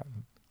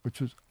Manhattan, which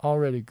was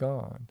already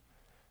gone.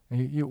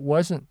 And it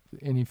wasn't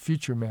any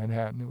future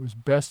Manhattan. It was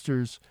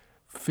Bester's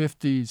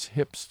 50s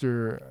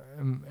hipster,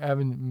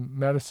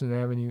 Madison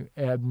Avenue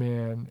ad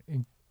man,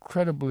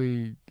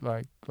 incredibly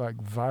like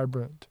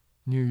vibrant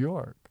New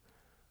York.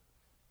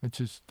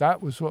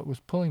 That was what was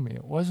pulling me.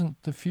 It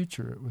wasn't the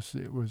future. It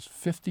was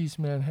 50s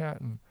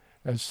Manhattan,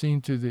 as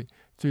seen through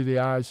the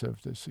eyes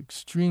of this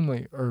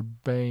extremely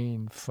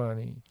urbane,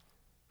 funny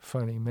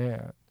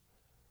man.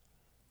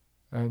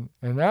 And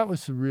that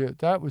was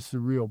the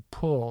real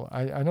pull.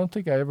 I don't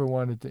think I ever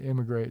wanted to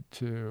immigrate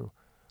to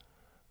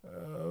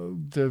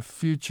the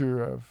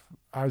future of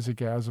Isaac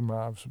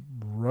Asimov's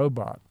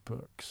robot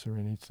books or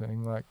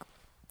anything. Like,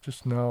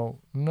 just no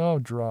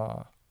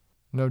draw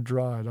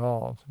at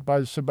all. By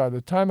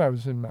the time I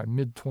was in my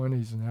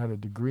mid-20s and had a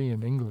degree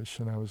in English,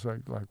 and I was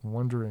like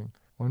wondering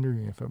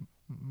if it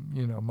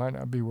might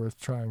not be worth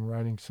trying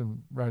writing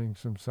some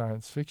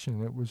science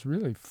fiction. It was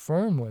really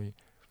firmly,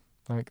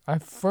 I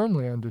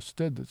firmly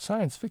understood that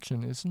science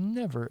fiction is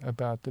never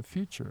about the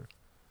future.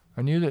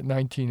 I knew that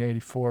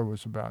 1984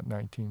 was about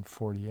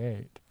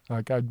 1948.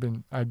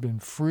 I'd been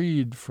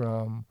freed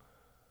from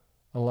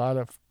a lot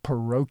of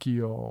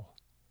parochial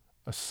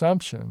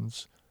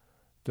assumptions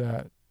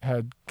that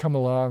had come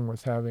along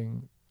with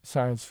having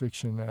science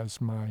fiction as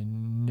my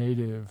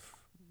native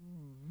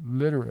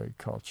literary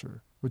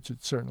culture, which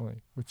it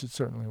certainly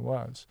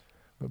was.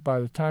 But by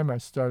the time I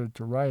started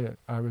to write it,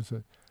 I was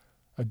a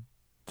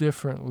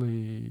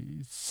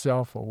differently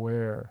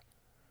self-aware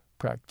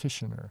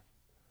practitioner.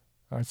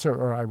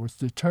 I was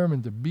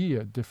determined to be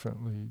a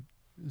differently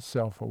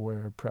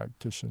self-aware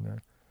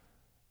practitioner,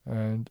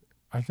 and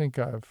I think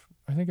I've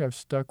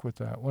stuck with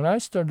that. When I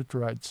started to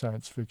write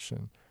science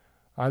fiction,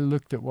 I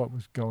looked at what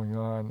was going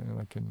on,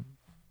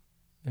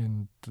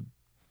 in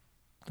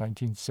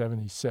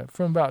 1977,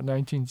 from about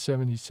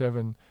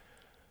 1977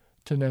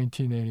 to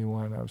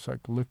 1981. I was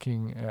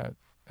looking at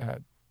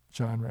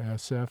genre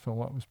SF and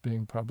what was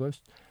being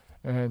published.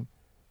 And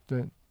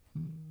the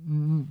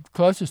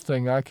closest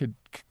thing I could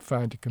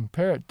find to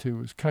compare it to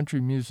was country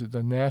music,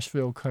 the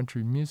Nashville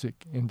country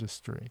music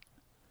industry.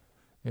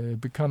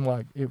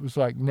 It was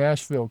like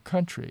Nashville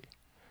country,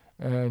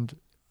 and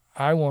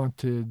I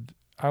wanted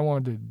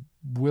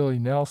Willie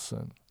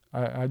Nelson.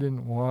 I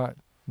didn't want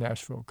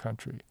Nashville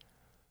country.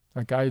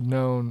 Like I had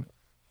known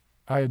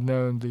the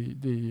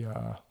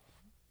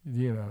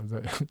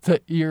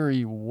the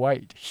eerie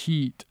white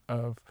heat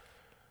of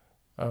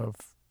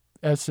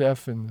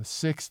SF in the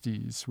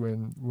 60s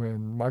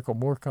when Michael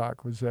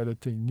Moorcock was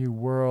editing New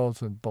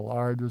Worlds and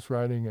Ballard was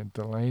writing and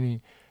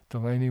Delaney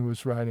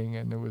was writing,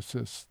 and there was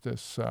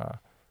this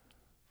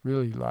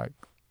really like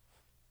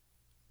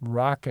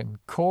rock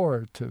and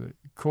core to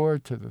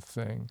the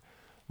thing.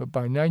 But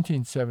by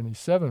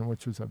 1977,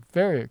 which was a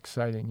very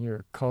exciting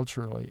year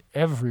culturally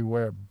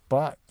everywhere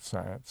but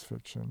science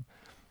fiction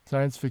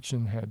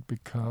had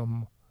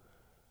become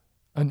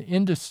an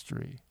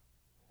industry.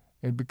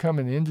 It had become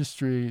an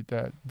industry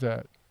that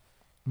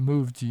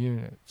moved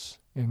units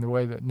in the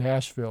way that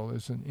Nashville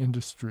is an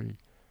industry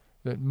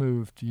that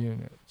moves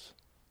units.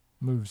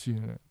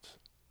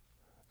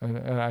 And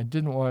I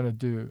didn't want to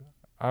do,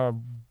 I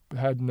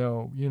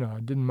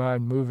didn't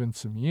mind moving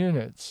some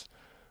units,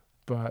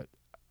 but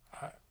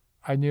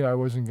I knew I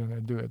wasn't going to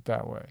do it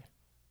that way.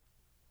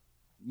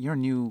 Your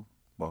new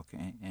book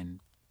and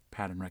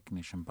Pattern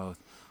Recognition both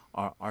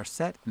are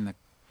set in the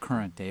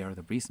current day, or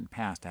the recent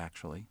past,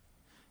 actually.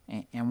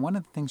 And one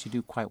of the things you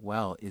do quite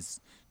well is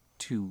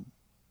to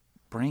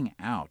bring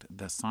out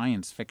the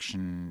science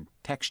fiction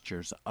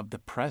textures of the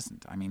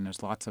present. I mean,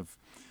 there's lots of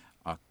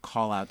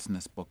call-outs in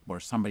this book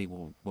where somebody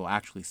will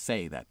actually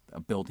say that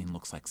a building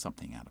looks like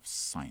something out of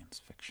science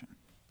fiction.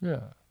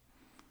 Yeah.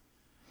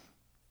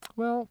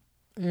 Well,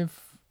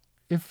 if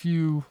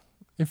you'd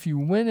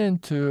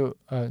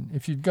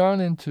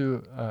gone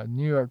into a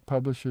New York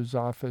publisher's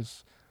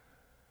office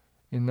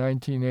in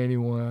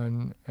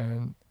 1981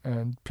 and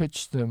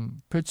pitched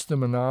them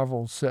a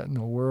novel set in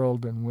a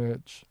world in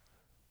which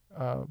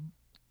there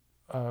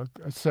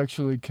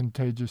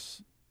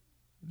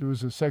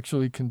was a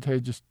sexually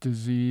contagious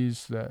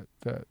disease that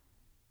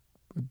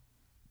would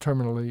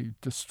terminally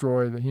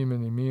destroy the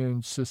human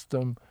immune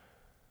system,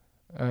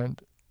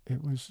 and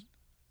it was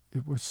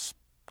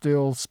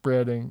still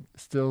spreading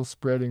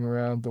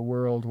around the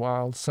world,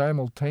 while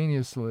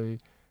simultaneously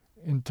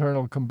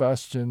internal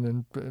combustion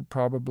and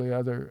probably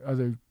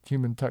other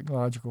human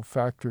technological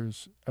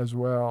factors as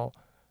well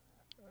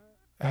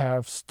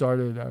have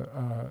started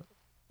a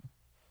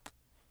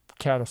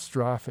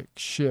catastrophic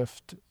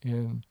shift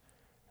in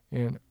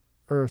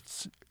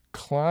Earth's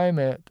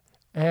climate,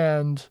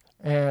 and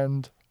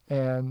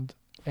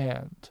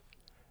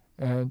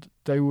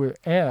they would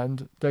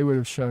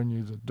have shown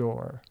you the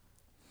door.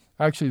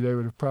 Actually, they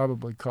would have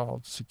probably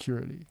called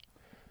security,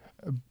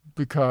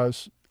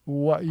 because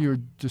what you're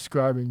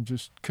describing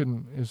what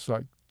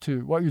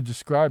you're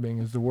describing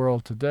is the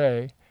world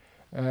today,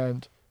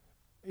 and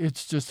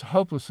it's just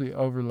hopelessly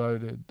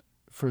overloaded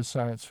for a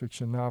science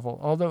fiction novel.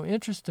 Although,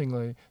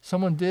 interestingly,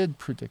 someone did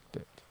predict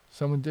it.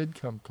 Someone did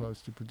come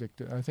close to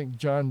predict it. I think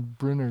John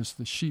Brunner's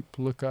The Sheep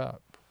Look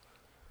Up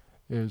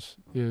is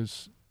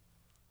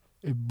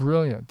a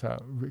brilliant,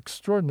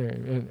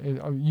 extraordinary,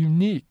 and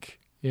unique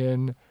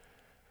in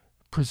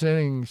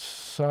presenting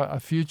a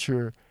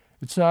future.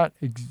 It's not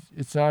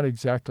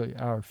exactly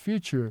our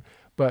future,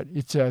 but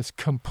it's as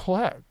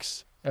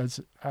complex as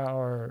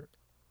our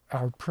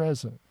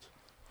present.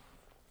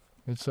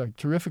 It's like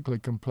terrifically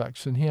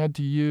complex, and he had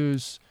to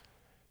use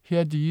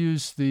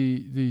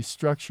the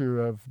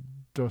structure of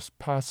Dos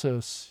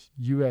Passos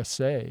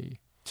USA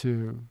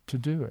to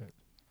do it.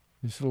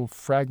 These little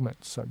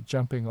fragments are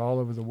jumping all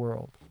over the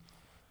world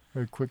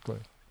very quickly.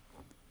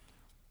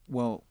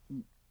 Well,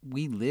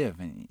 we live,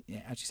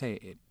 as you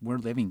say, we're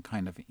living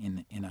kind of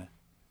in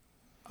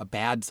a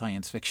bad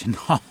science fiction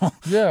novel.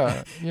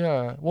 Yeah.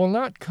 Well,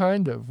 not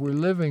kind of. We're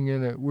living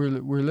in it. We're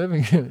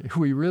living in it.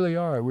 We really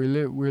are.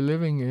 We're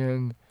living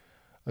in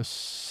a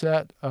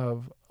set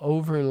of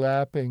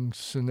overlapping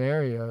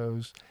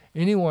scenarios,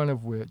 any one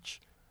of which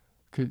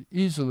could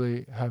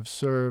easily have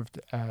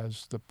served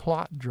as the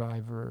plot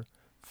driver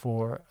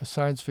for a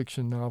science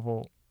fiction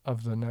novel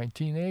of the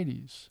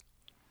 1980s.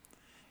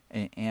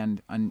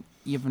 And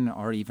even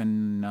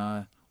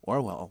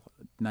Orwell,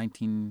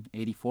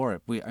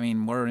 1984. We're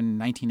in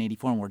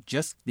 1984, and we're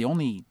just the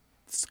only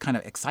kind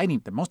of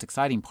the most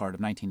exciting part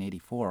of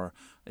 1984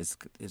 is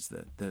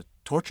the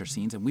torture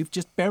scenes, and we've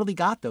just barely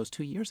got those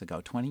 2 years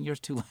ago, 20 years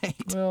too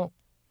late. Well,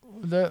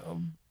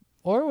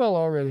 Orwell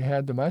already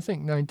had them. I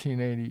think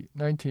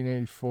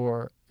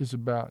 1984 is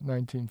about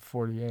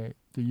 1948,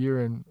 the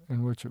year in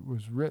which it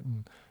was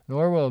written. And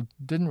Orwell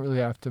didn't really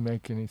have to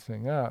make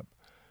anything up,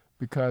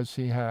 because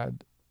he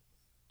had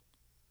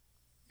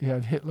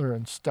Hitler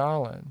and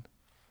Stalin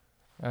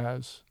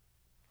as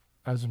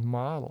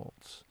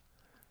models.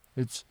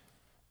 He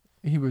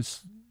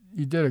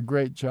did a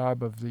great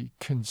job of the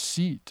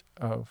conceit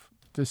of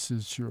this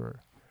is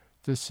your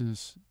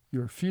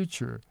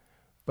future,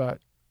 but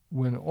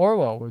when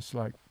Orwell was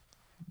like,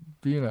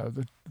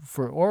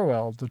 for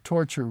Orwell, the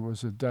torture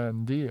was a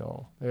done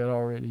deal. They had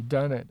already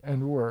done it,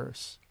 and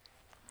worse.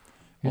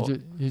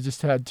 He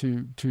just had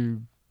to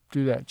do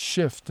that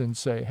shift and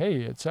say,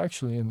 hey, it's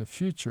actually in the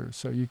future,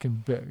 so you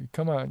can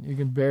you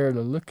can bear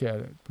to look at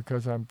it,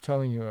 because I'm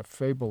telling you a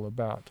fable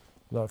about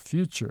the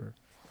future.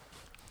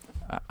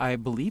 I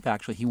believe,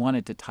 actually, he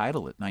wanted to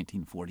title it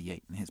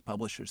 1948, and his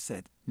publisher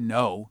said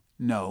no,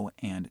 no,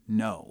 and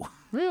no.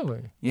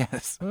 Really?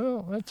 Yes.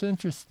 Well, that's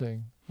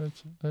interesting.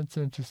 That's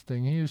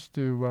interesting. He used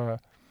to.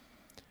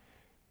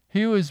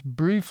 He was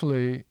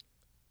briefly,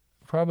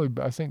 probably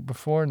I think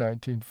before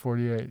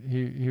 1948.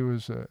 He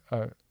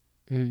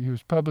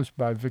was published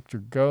by Victor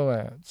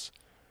Gollancz,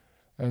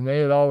 and they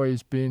had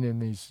always been in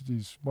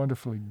these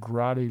wonderfully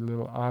grotty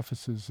little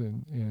offices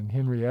in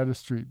Henrietta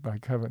Street by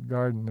Covent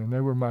Garden, and they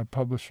were my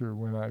publisher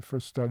when I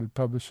first started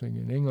publishing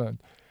in England.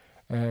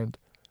 And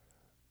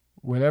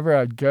whenever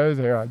I'd go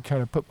there, I'd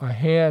kind of put my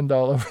hand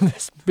all over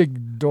this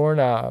big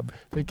doorknob,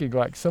 thinking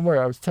like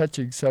somewhere I was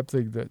touching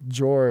something that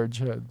George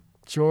had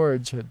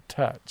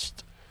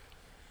touched.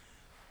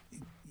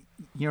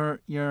 Your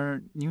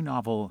new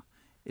novel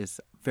is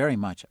very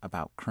much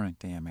about current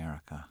day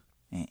America.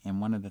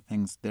 And one of the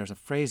things, there's a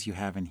phrase you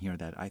have in here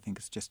that I think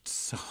is just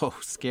so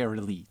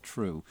scarily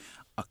true: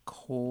 a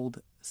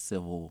cold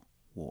civil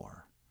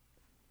war.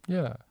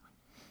 Yeah.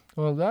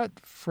 Well, that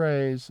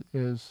phrase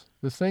is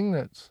the thing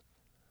it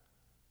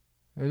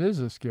is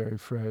a scary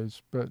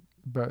phrase, but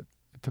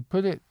to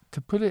put it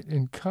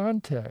in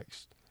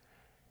context,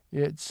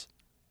 it's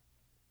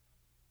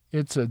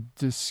a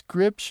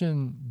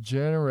description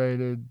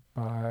generated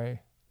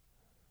by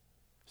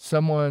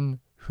someone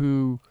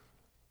who,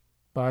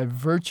 by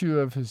virtue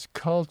of his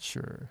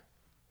culture,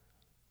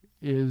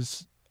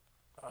 is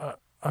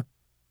a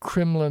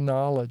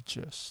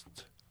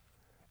criminologist.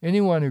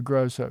 Anyone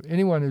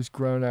who's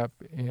grown up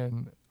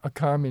in a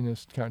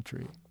communist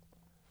country,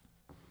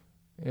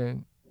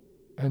 and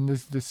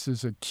this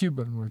is a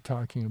Cuban we're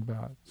talking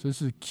about. So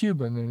this is a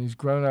Cuban, and he's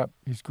grown up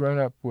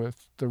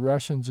with the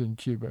Russians in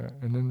Cuba,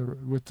 and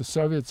then with the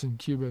Soviets in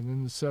Cuba, and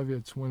then the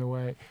Soviets went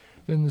away,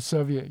 then the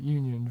Soviet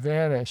Union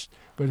vanished,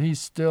 but he was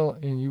still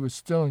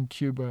in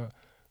Cuba,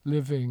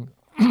 living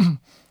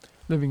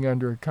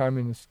under a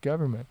communist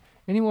government.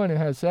 Anyone who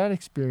has that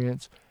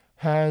experience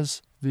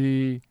has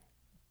the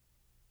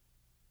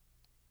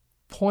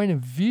point of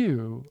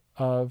view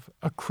of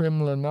a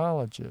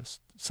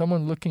criminologist,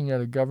 someone looking at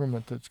a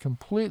government that's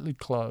completely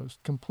closed,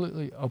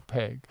 completely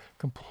opaque,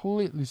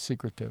 completely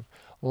secretive,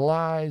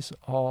 lies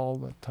all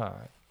the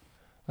time.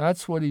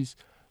 That's what he's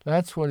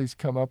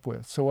come up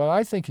with. So what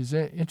I think is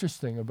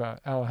interesting about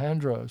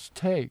Alejandro's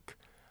take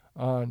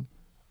on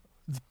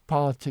the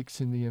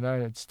politics in the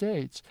United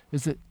States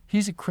is that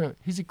he's a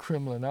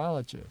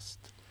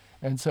criminologist,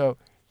 and so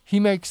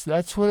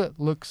that's what it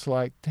looks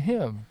like to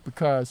him,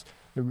 because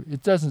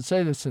it doesn't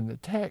say this in the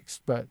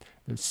text, but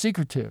they're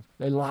secretive.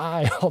 They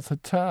lie all the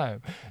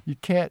time. You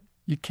can't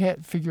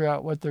figure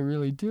out what they're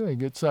really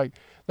doing. It's like,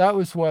 that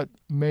was what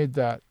made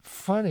that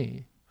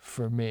funny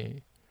for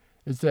me,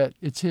 is that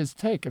it's his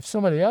take. If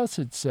somebody else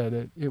had said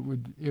it, it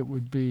would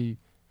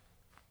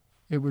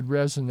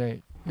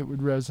resonate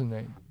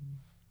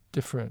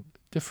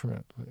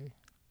differently.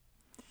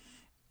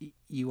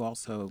 You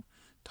also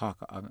talk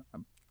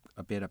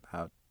a bit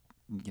about,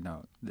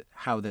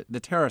 how the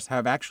terrorists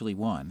have actually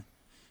won,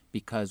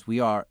 because we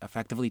are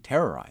effectively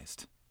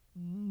terrorized.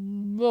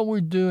 Well,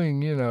 we're doing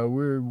their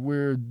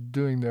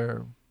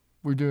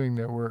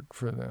work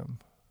for them.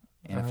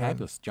 And a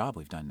fabulous job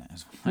we've done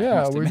as well.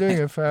 Yeah, we're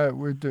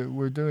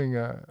doing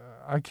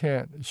I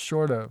can't,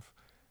 short of,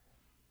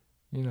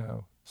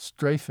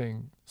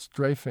 strafing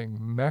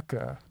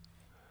Mecca.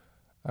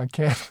 I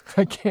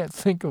can't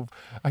think of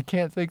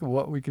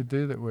what we could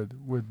do that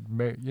would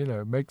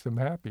make them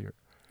happier.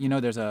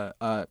 There's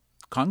a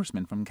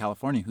congressman from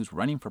California who's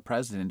running for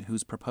president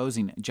who's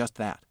proposing just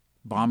that,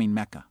 bombing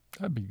Mecca.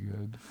 That'd be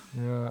good.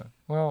 Yeah.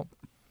 Well,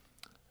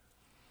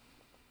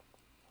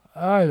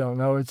 I don't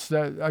know. It's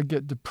that I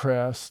get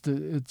depressed.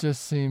 It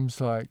just seems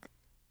like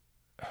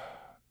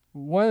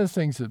one of the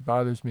things that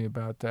bothers me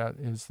about that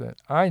is that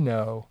I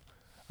know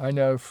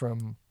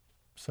from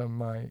some of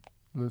my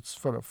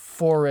sort of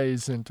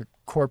forays into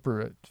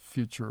corporate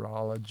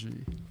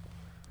futurology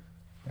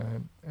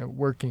and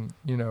working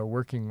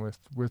with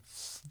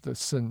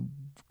the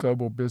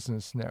Global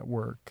Business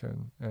Network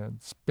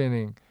and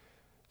spinning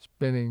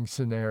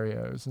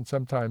scenarios, and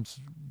sometimes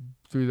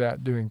through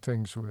that doing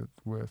things with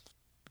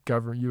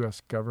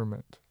U.S.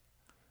 government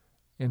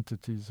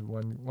entities of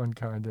one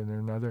kind and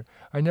another.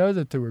 I know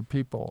that there were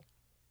people,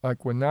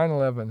 like when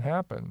 9/11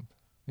 happened,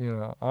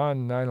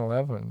 on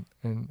 9/11,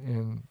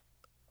 in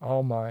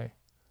all my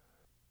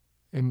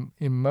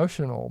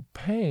emotional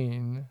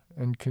pain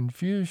and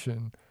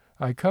confusion,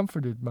 I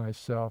comforted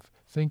myself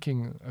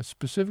thinking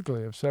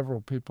specifically of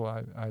several people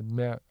I'd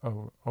met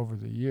over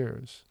the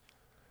years,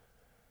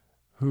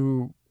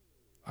 who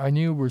I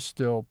knew were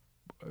still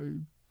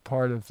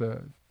part of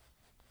the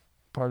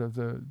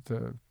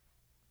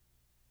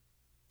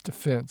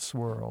defense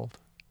world,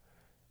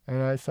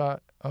 And I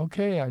thought,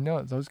 okay, I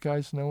know those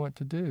guys know what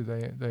to do.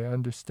 They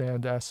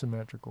understand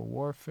asymmetrical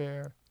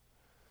warfare.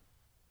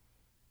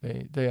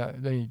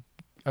 They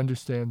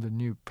understand the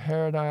new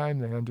paradigm.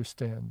 They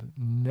understand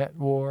net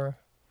war.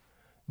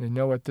 They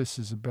know what this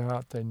is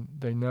about.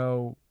 They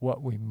know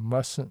what we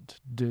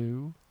mustn't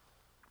do.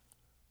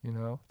 You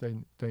know,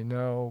 they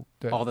know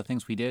that All the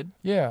things we did?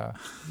 Yeah,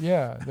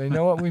 they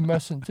know what we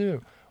mustn't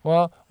do.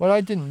 Well, what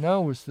I didn't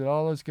know was that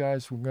all those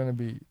guys were going to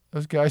be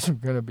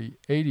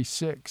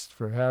 86th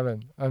for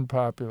having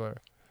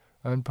unpopular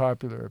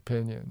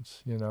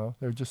opinions. You know,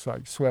 they're just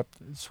like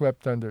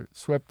swept under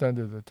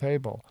the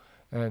table,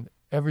 and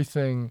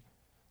everything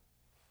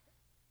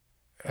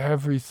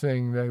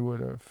they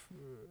would have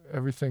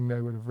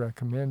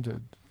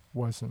recommended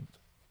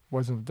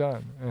wasn't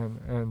done,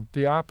 and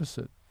the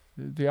opposite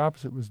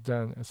was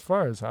done, as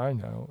far as I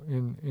know,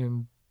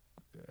 in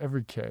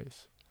every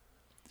case.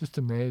 Just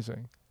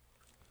amazing.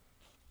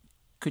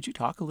 Could you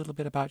talk a little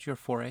bit about your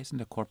forays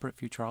into corporate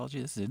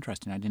futurology? This is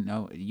interesting. I didn't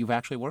know you've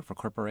actually worked for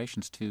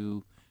corporations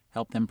to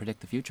help them predict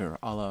the future,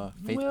 a la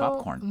Faith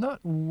Popcorn.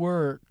 Not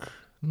work.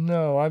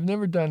 No, I've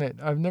never done it.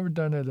 I've never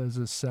done it as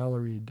a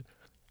salaried.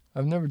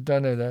 I've never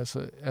done it as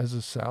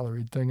a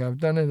salaried thing. I've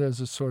done it as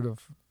a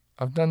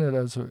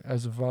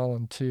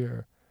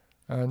volunteer,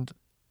 and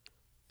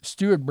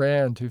Stuart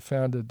Brand, who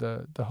founded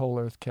the Whole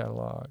Earth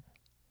Catalog,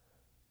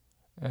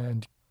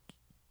 and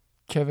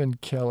Kevin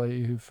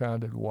Kelly, who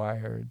founded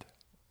Wired,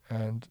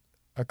 and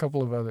a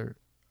couple of other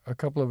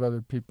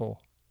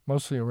people,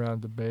 mostly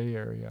around the Bay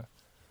Area,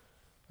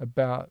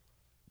 about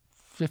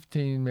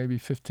 15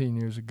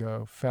 years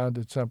ago,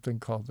 founded something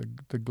called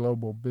the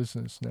Global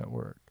Business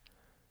Network,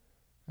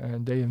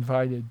 and they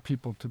invite a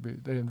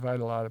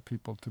lot of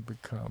people to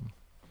become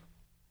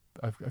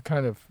a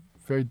kind of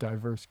very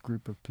diverse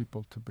group of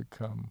people to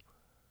become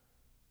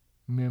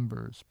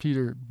members.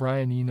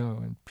 Brian Eno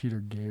and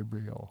Peter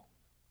Gabriel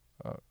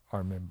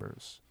are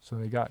members. So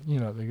they got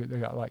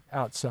like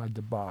outside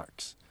the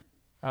box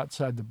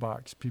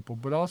people,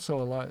 but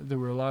also a lot of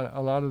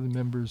the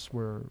members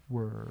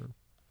were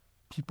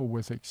people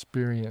with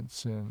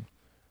experience in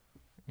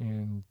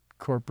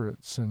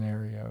corporate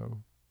scenario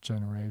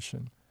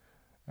generation.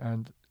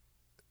 And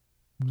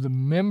the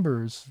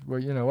members,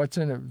 what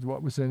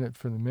was in it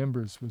for the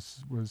members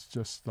was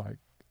just like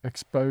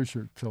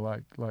exposure to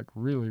like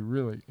really,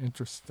 really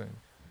interesting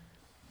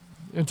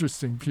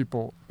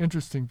people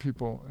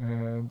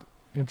and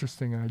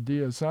interesting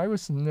ideas. I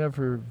was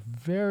never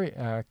very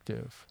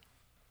active.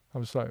 I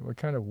was like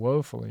kind of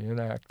woefully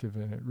inactive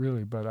in it,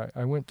 really. But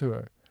I went to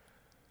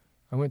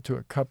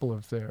a couple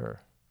of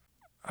their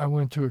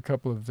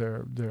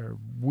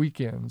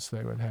weekends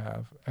they would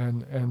have,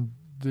 and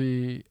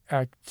the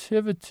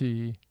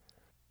activity.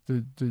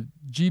 The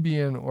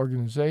GBN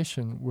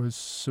organization was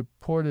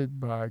supported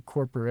by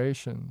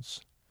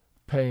corporations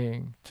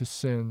paying to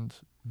send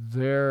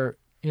their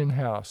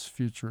in-house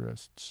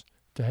futurists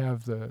to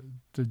have the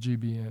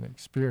GBN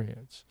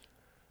experience,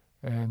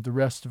 and the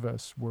rest of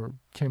us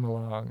came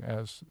along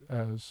as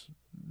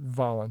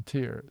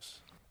volunteers,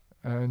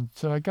 and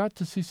so I got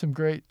to see some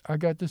great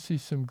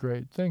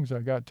things. I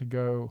got to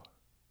go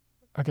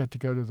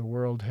to the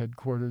world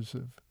headquarters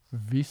of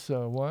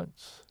Visa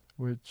once,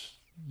 which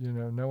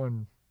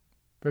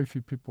very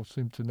few people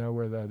seem to know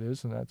where that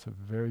is, and that's a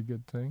very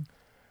good thing.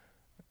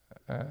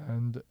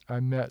 And I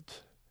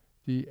met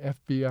the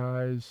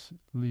FBI's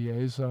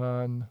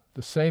liaison.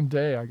 The same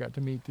day I got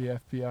to meet the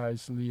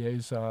FBI's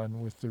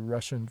liaison with the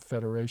Russian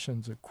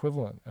Federation's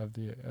equivalent of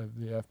the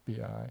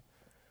FBI,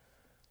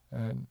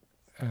 and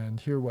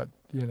hear what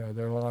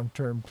their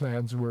long-term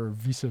plans were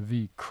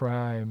vis-a-vis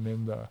crime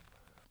in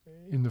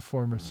the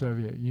former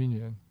Soviet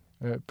Union.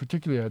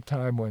 Particularly at a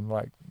time when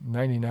like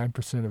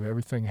 99% of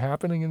everything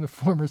happening in the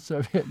former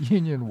Soviet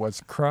Union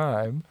was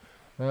crime.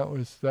 That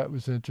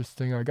was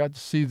interesting. I got to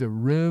see the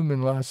room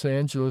in Los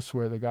Angeles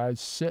where the guys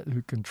sit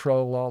who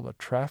control all the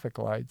traffic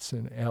lights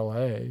in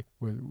L.A.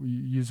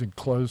 using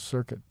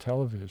closed-circuit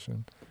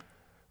television.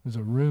 There's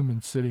a room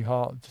in City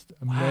Hall, just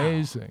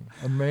amazing.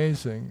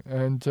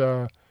 And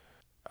I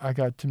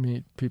got to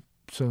meet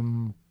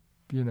some,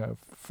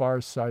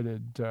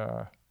 far-sighted,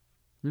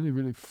 really,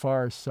 really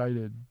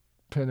far-sighted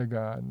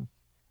Pentagon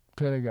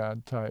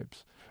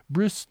types.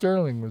 Bruce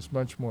Sterling was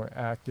much more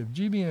active.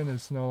 GBN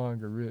is no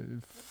longer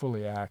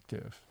fully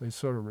active. They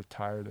sort of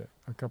retired it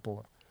a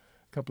couple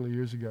of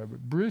years ago.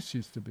 But Bruce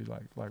used to be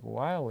like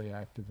wildly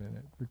active in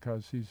it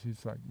because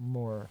he's like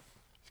more.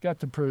 He's got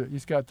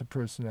the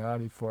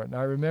personality for it. And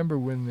I remember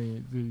when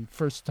the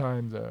first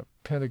time the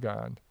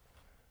Pentagon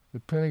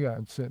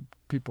sent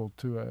people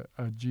to a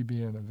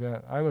GBN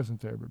event. I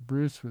wasn't there, but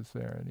Bruce was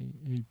there, and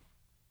he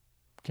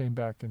came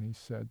back and he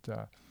said.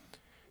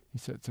 He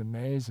said, "It's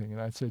amazing."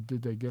 And I said,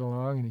 "Did they get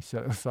along?" And he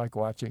said, "It was like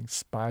watching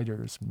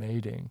spiders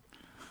mating."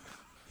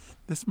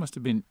 This must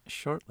have been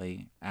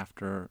shortly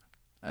after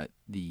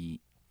the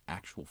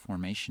actual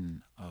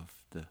formation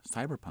of the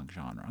cyberpunk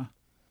genre.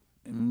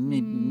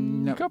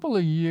 A couple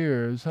of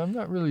years. I'm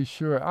not really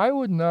sure. I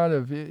would not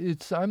have.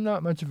 I'm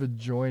not much of a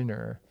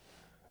joiner.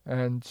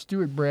 And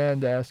Stuart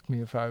Brand asked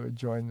me if I would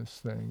join this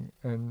thing,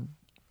 and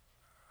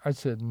I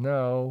said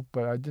no,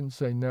 but I didn't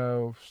say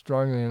no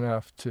strongly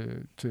enough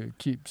to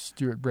keep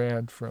Stuart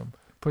Brand from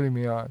putting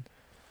me on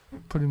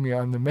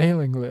the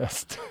mailing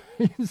list.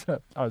 He's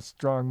a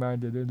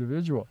strong-minded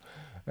individual,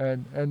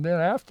 and then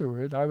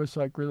afterward, I was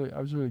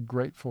really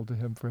grateful to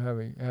him for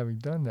having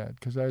done that,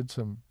 because I had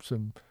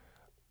some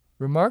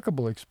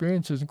remarkable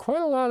experiences, and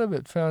quite a lot of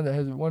it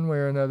has one way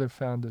or another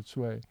found its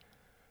way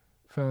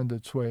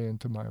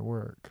into my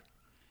work.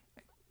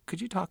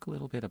 Could you talk a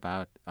little bit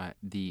about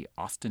the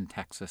Austin,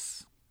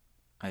 Texas?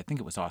 I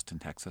think it was Austin,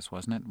 Texas,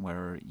 wasn't it?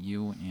 Where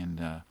you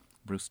and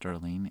Bruce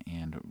Sterling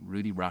and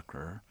Rudy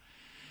Rucker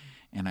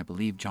and I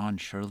believe John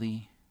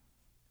Shirley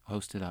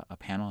hosted a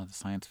panel at the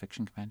science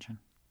fiction convention.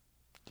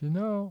 Do you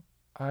know,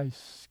 I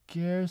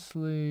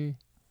scarcely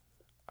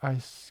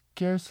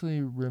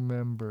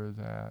remember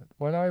that.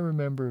 What I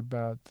remember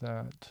about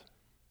that,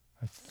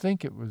 I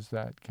think it was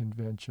that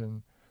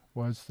convention,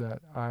 was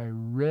that I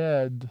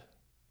read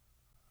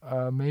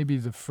maybe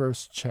the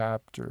first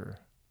chapter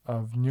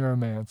of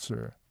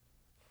Neuromancer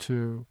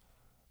to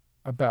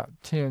about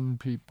 10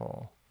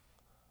 people.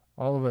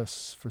 All of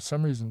us, for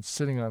some reason,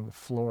 sitting on the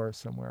floor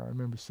somewhere. I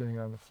remember sitting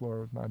on the floor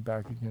with my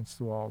back against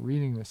the wall,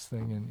 reading this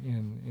thing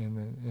in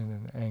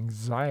an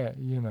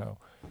anxiety,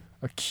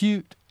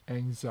 acute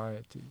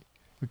anxiety,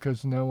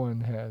 because no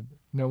one had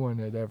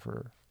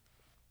ever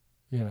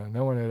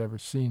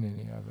seen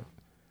any of it,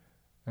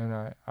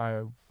 and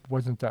I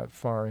wasn't that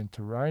far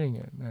into writing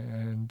it,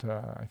 and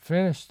I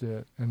finished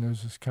it, and there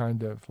was this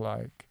kind of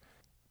like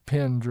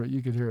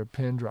you could hear a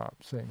pin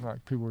drop, saying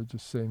like people were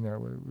just sitting there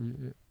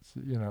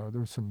there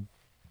were some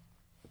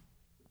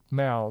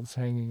mouths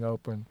hanging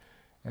open,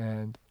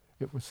 and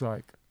it was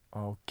like,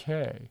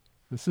 okay,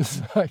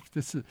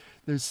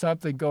 there's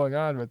something going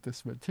on with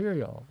this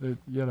material.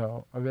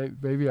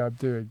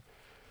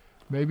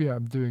 Maybe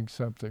I'm doing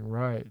something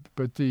right.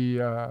 But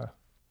the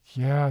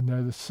stuff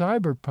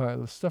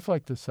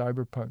like the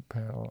cyberpunk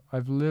panel,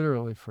 I've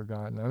literally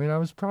forgotten. I mean, I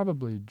was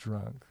probably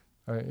drunk,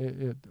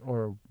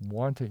 or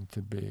wanting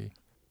to be.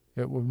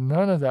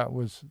 None of that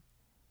was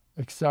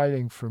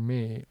exciting for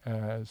me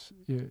as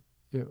it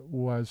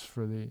was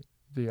for the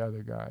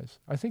other guys.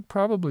 I think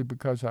probably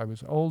because I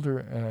was older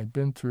and I'd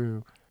been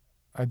through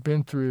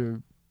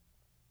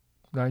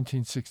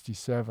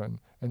 1967,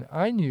 and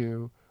I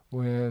knew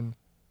when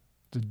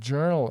the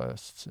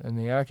journalists and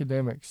the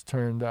academics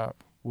turned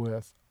up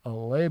with a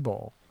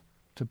label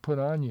to put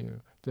on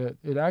you, that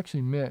it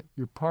actually meant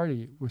your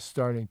party was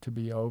starting to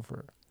be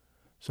over.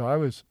 So I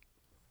was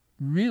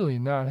really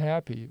not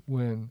happy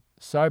when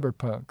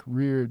cyberpunk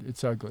reared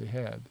its ugly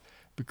head,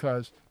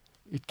 because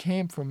it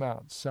came from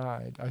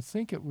outside. I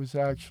think it was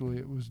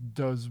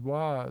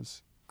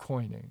Dozois'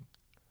 coining,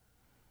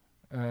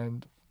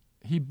 and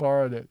he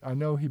borrowed it. I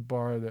know he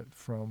borrowed it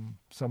from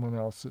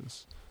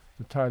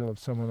the title of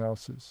someone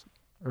else's,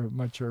 or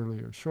much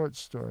earlier short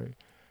story,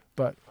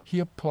 but he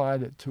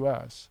applied it to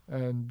us.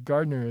 And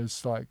Gardner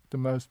is like the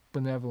most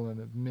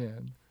benevolent of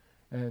men,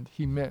 and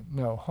he meant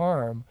no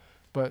harm,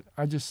 but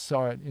I just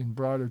saw it in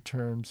broader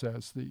terms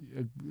as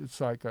it's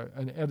like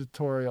an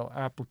editorial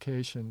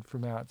application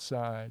from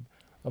outside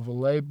of a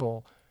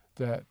label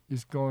that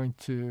is going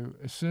to,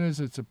 as soon as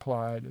it's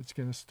applied, it's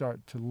going to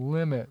start to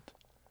limit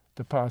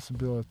the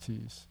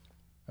possibilities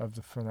of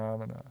the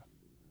phenomena.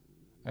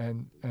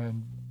 And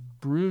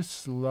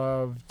Bruce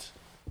loved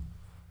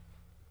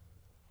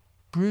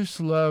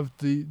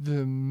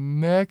the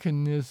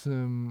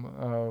mechanism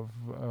of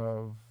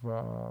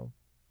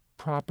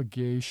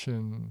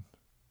propagation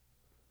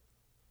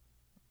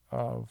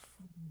of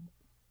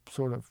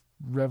sort of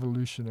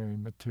revolutionary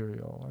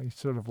material.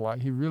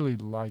 He really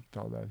liked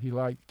all that. He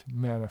liked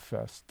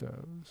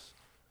manifestos,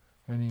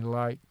 and he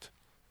liked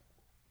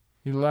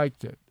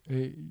it.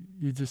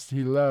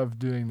 He loved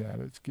doing that.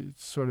 It's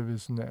sort of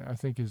his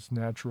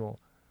natural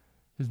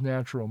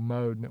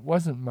mode, and it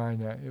wasn't my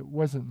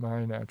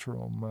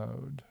natural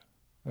mode,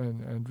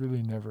 and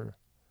really never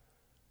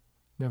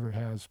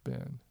has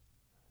been.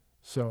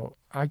 So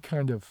I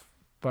kind of,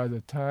 by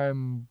the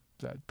time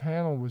that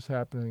panel was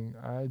happening,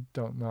 I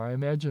don't know. I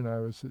imagine I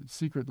was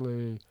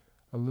secretly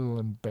a little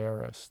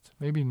embarrassed.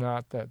 Maybe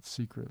not that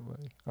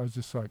secretly. I was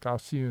just like, I'll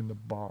see you in the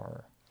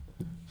bar.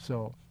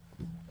 So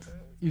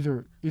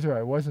either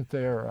I wasn't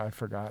there or I'd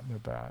forgotten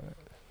about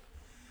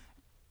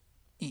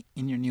it.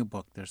 In your new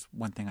book, there's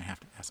one thing I have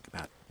to ask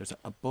about. There's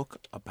a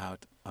book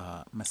about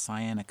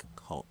messianic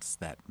cults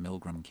that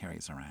Milgram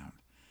carries around.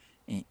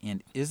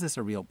 And is this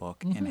a real book?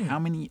 Mm-hmm. And how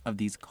many of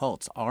these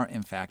cults are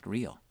in fact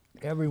real?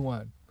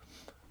 Everyone.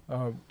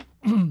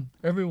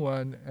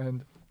 Everyone,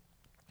 and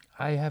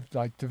I have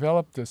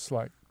developed this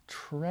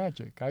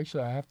tragic.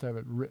 Actually, I have to have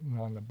it written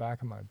on the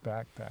back of my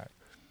backpack.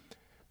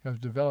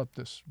 I've developed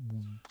this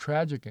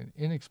tragic and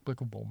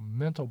inexplicable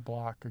mental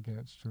block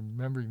against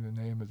remembering the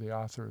name of the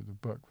author of the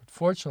book. But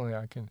fortunately,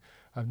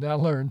 I've now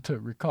learned to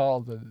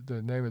recall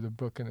the name of the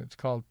book, and it's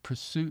called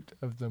Pursuit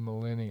of the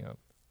Millennium.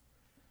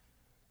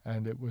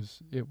 And it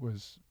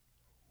was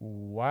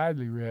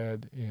widely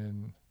read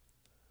in,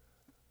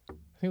 I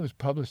think it was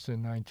published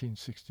in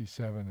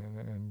 1967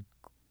 and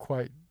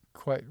quite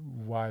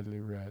widely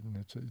read, and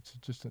it's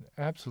just an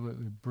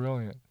absolutely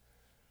brilliant.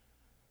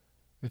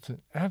 It's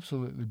an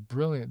absolutely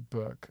brilliant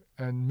book.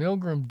 And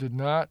Milgram did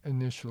not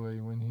initially,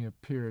 when he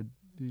appeared,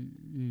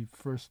 he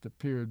first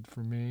appeared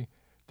for me,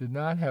 did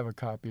not have a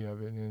copy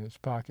of it in his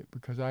pocket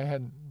because I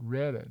hadn't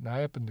read it. And I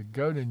happened to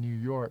go to New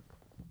York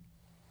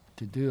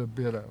to do a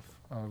bit of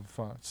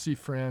see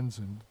friends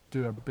and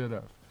do a bit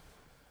of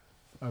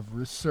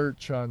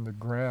research on the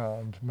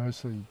ground,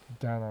 mostly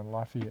down on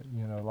Lafayette,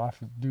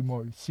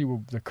 see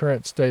the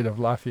current state of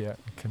Lafayette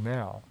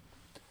Canal.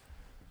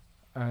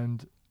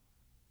 And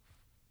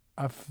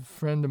a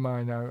friend of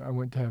mine I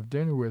went to have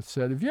dinner with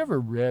said, "Have you ever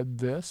read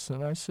this?"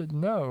 And I said,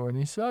 "No." And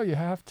he said, "Oh, you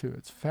have to.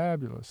 It's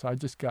fabulous. I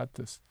just got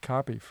this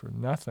copy for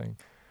nothing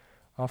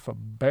off a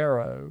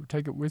Barrow.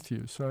 Take it with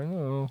you." So I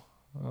know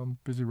I'm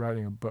busy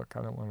writing a book.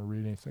 I don't want to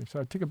read anything. So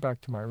I took it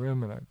back to my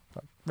room and I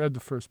read the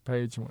first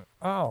page and went,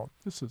 "Oh,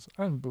 this is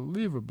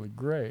unbelievably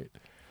great."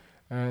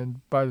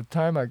 And by the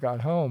time I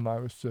got home, I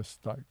was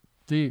just like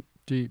deep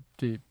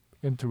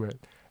into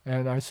it.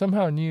 And I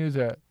somehow knew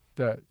that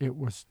it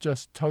was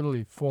just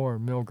totally for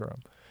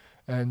Milgram.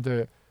 And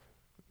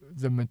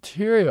the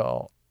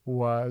material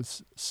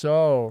was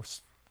so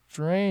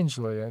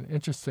strangely and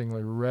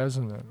interestingly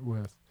resonant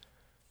with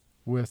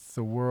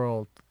the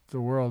world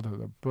of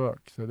the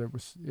book that it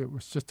was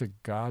just a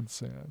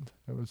godsend.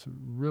 It was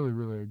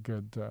really a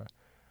good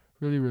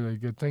really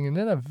good thing. And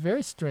then a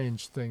very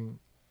strange thing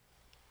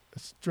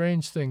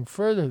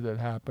further that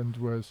happened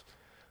was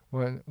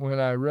when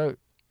I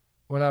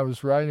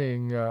was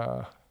writing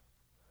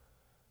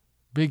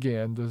Big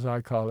End, as I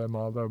call him,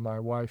 although my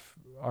wife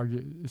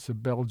argues it's a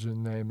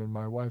Belgian name, and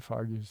my wife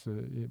argues that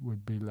it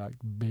would be like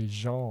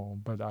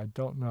Béjean, but I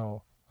don't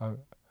know. I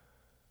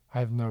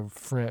have no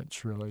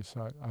French, really,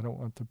 so I don't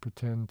want to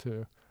pretend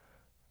to.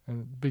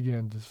 And Big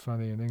End is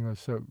funny in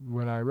English. So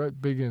when I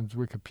wrote Big End's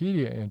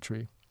Wikipedia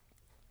entry,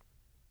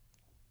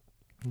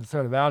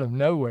 sort of out of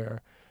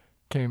nowhere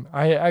when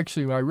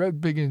I wrote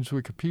Big End's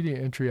Wikipedia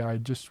entry, I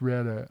just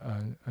read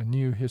a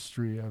new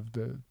history of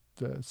the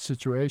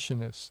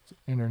Situationists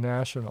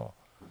International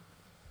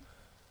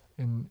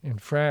in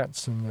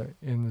France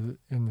in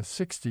the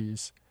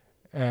 60s,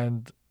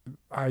 and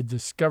I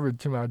discovered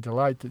to my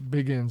delight that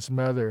Big End's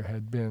mother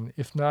had been,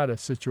 if not a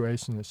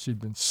Situationist,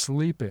 she'd been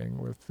sleeping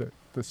with the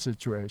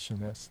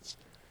Situationists.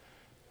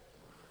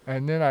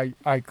 And then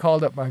I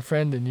called up my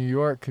friend in New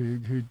York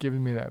who'd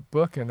given me that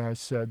book, and I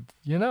said,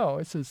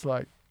 this is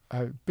like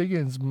Big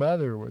End's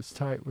mother was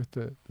tight with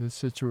the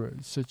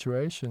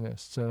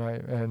Situationists,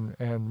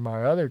 and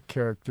my other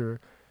character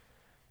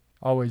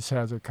always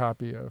has a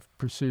copy of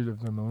Pursuit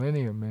of the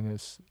Millennium in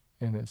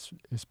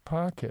his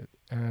pocket.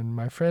 And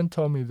my friend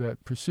told me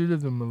that Pursuit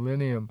of the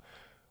Millennium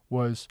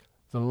was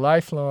the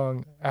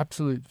lifelong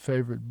absolute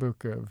favorite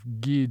book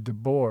of Guy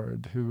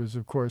Debord, who was,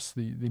 of course,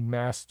 the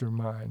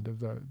mastermind of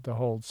the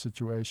whole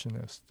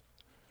Situationist.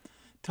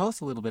 Tell us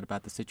a little bit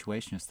about the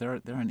Situationists.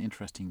 They're an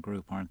interesting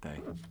group, aren't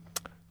they?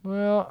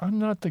 Well, I'm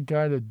not the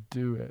guy to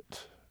do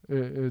it.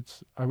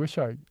 I wish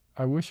I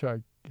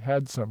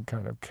had some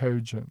kind of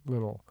cogent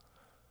little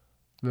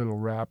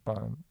rap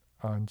on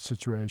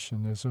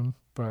Situationism,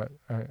 but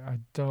I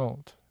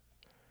don't.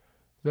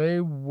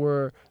 They're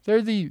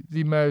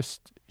the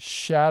most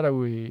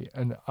shadowy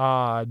and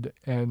odd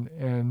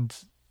and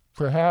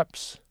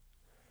perhaps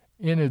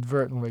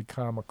inadvertently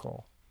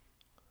comical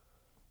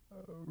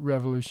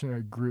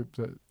revolutionary group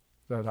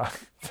that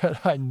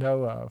I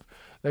know of.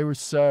 They were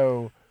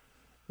so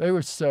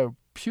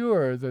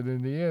pure that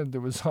in the end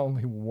there was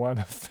only one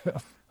of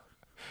them.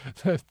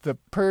 The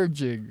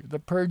purging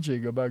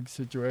among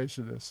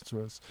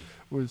Situationists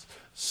was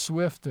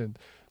swift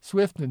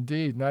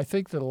indeed, and I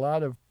think that a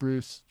lot of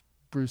Bruce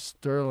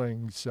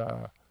Sterling's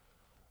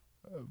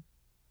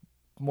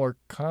more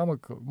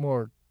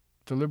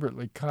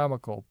deliberately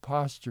comical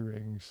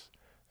posturings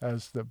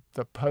as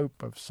the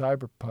Pope of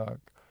cyberpunk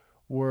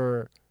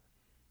were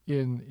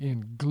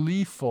in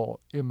gleeful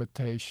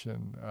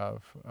imitation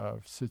of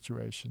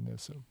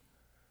Situationism.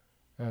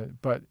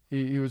 But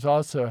he was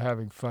also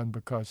having fun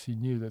because he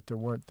knew that there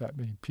weren't that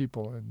many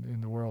people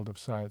in the world of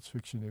science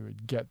fiction who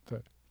would get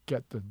the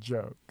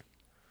joke.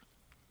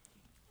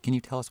 Can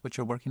you tell us what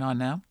you're working on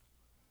now?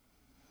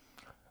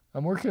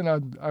 I'm working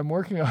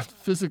on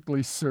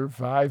physically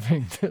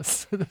surviving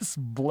this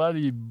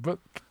bloody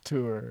book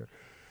tour,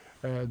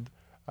 and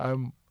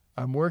I'm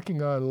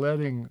working on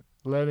letting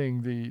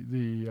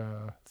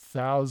the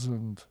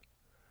thousand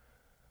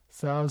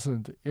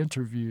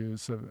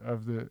interviews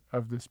of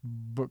this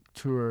book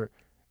tour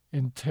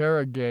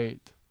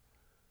interrogate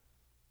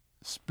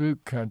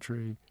Spook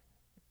Country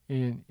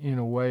in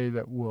a way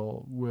that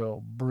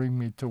will bring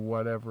me to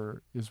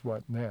whatever is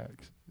what's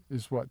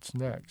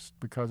next,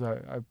 because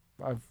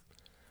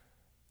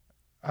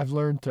I've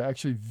learned to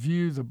actually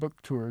view the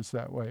book tours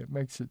that way.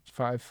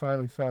 I've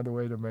finally found a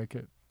way to make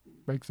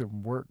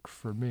them work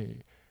for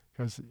me,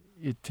 because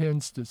it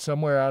tends to,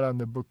 somewhere out on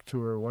the book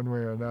tour, one way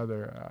or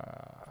another,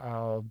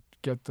 I'll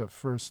get the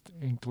first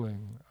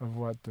inkling of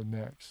what the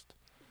next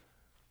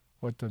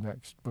what the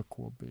next book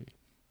will be.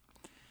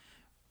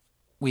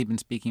 We've been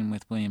speaking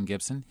with William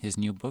Gibson. His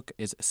new book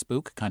is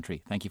Spook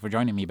Country. Thank you for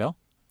joining me, Bill.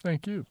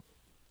 Thank you.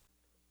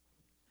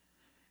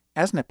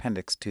 As an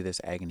appendix to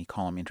this Agony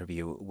Column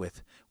interview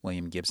with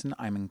William Gibson,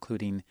 I'm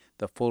including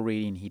the full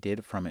reading he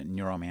did from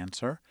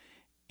Neuromancer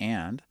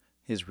and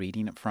his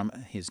reading from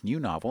his new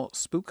novel,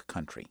 Spook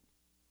Country.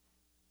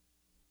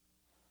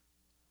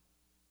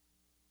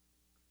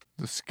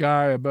 The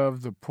sky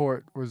above the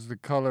port was the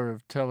color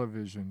of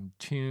television,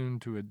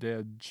 tuned to a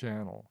dead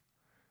channel.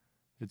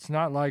 It's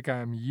not like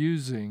I'm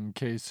using,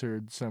 Case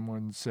heard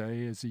someone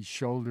say as he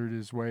shouldered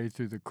his way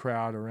through the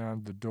crowd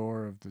around the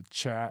door of the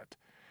chat.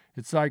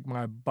 It's like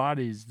my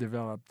body's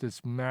developed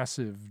this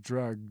massive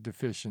drug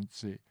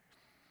deficiency.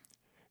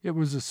 It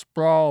was a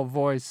sprawl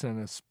voice and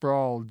a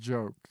sprawl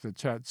joke. The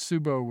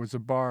Chatsubo was a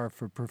bar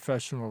for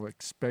professional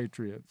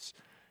expatriates.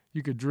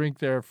 You could drink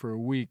there for a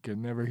week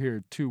and never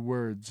hear 2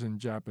 words in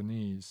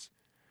Japanese.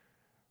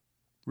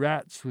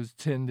 Rats was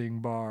tending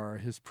bar,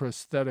 his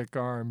prosthetic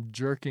arm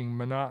jerking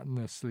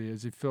monotonously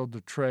as he filled the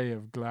tray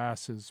of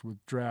glasses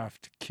with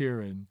draft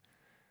Kirin.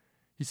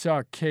 He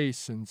saw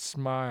Case and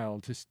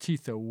smiled, his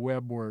teeth a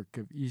webwork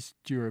of East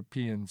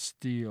European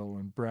steel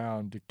and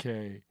brown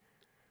decay.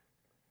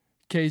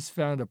 Case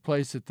found a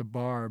place at the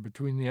bar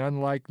between the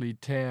unlikely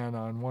tan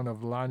on one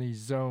of Lonnie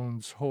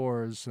Zone's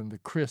whores and the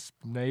crisp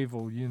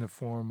naval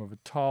uniform of a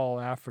tall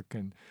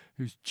African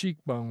whose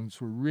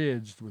cheekbones were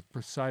ridged with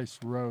precise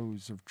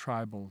rows of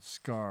tribal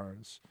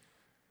scars.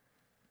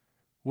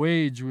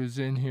 Wage was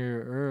in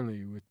here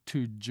early with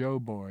 2 Joe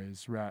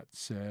boys, Rat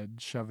said,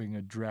 shoving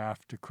a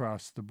draft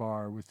across the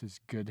bar with his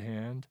good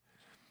hand.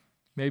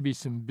 Maybe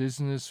some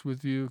business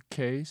with you,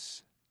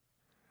 Case?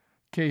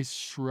 Case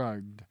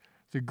shrugged.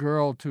 The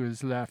girl to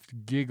his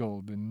left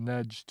giggled and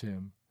nudged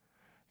him.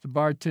 The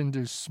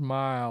bartender's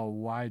smile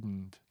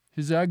widened.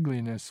 His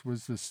ugliness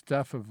was the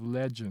stuff of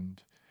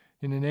legend.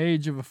 In an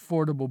age of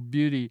affordable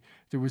beauty,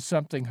 there was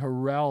something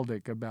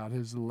heraldic about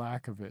his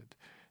lack of it.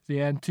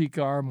 The antique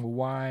arm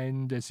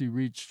whined as he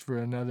reached for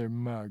another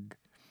mug.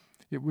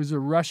 It was a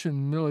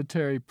Russian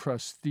military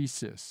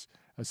prosthesis,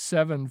 a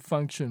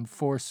 7-function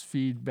force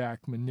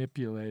feedback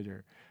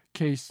manipulator,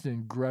 cased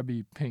in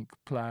grubby pink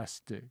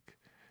plastic.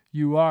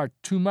 You are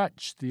too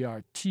much the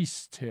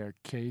artiste, Herr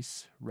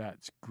Case,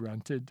 Rats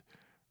grunted.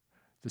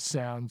 The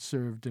sound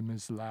served him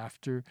as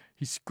laughter.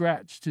 He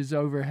scratched his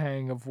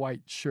overhang of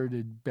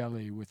white-shirted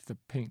belly with the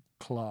pink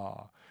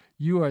claw.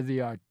 You are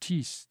the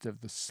artiste of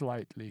the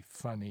slightly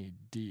funny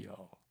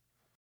deal.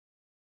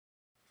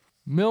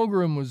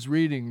 Milgram was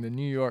reading the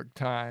New York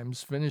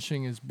Times,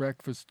 finishing his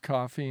breakfast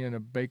coffee in a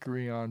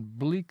bakery on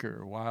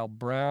Bleecker, while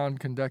Brown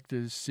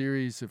conducted a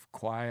series of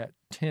quiet,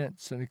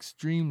 tense, and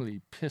extremely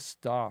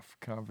pissed-off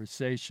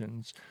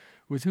conversations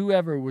with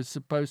whoever was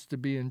supposed to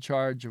be in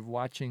charge of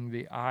watching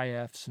the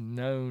IF's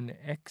known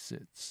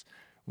exits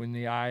when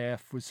the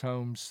IF was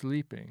home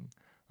sleeping,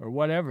 or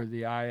whatever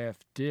the IF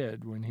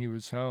did when he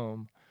was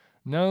home.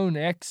 Known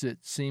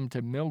exits seemed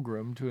to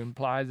Milgram to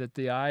imply that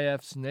the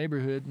IF's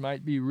neighborhood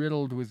might be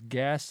riddled with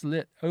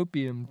gas-lit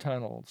opium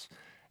tunnels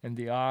and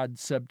the odd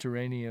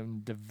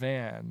subterranean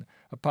divan,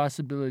 a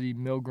possibility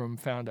Milgram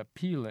found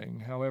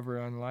appealing, however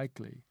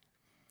unlikely.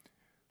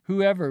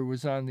 Whoever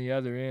was on the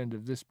other end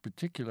of this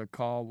particular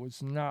call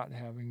was not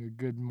having a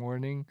good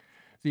morning.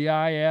 The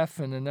IF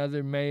and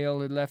another male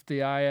had left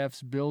the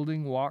IF's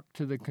building, walked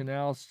to the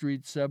Canal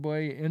Street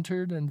subway,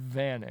 entered, and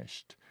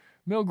vanished.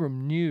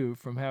 Milgram knew,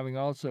 from having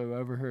also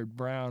overheard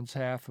Brown's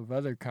half of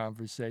other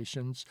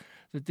conversations,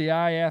 that the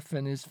IF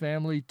and his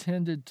family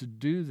tended to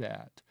do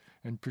that,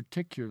 and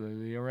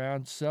particularly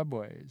around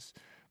subways.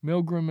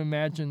 Milgram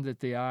imagined that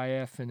the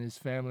IF and his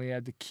family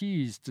had the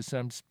keys to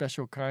some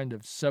special kind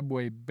of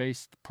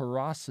subway-based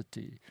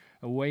porosity,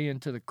 a way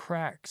into the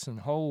cracks and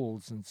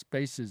holes and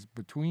spaces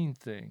between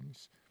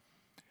things.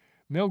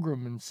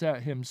 Milgram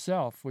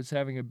himself was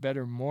having a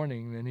better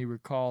morning than he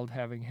recalled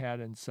having had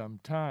in some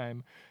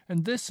time,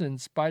 and this in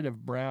spite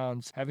of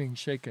Brown's having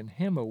shaken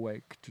him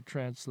awake to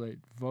translate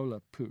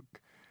Volapük.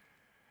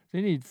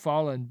 Then he'd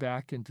fallen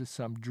back into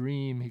some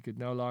dream he could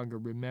no longer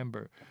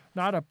remember,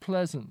 not a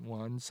pleasant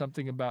one,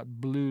 something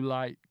about blue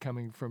light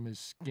coming from his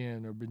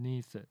skin or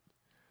beneath it.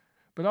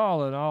 But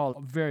all in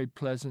all, very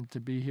pleasant to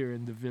be here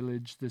in the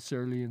village this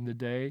early in the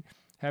day,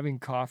 having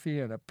coffee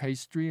and a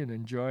pastry and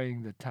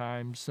enjoying the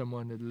time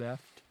someone had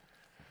left.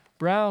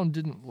 Brown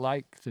didn't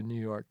like the New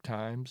York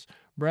Times.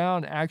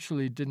 Brown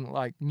actually didn't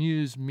like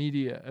news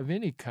media of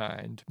any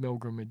kind,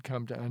 Milgram had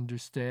come to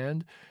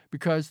understand,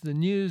 because the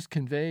news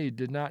conveyed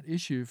did not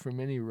issue from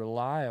any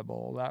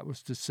reliable, that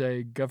was to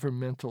say,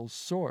 governmental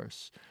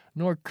source,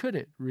 nor could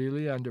it,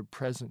 really, under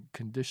present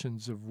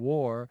conditions of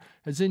war,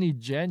 as any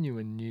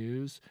genuine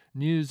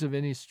news of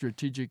any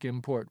strategic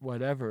import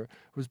whatever,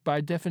 was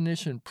by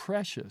definition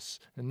precious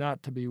and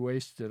not to be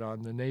wasted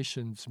on the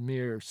nation's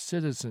mere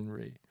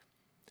citizenry.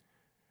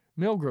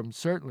 Milgram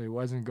certainly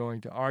wasn't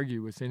going to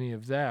argue with any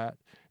of that.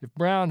 If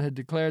Brown had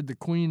declared the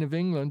Queen of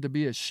England to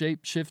be a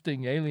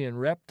shape-shifting alien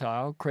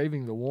reptile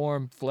craving the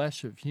warm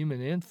flesh of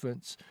human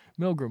infants,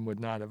 Milgram would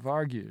not have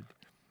argued.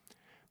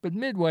 But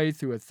midway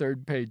through a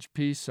third-page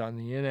piece on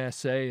the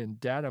NSA and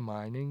data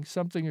mining,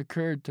 something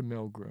occurred to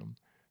Milgram.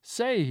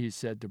 "Say," he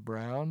said to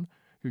Brown,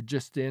 who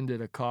just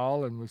ended a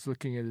call and was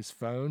looking at his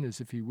phone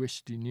as if he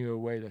wished he knew a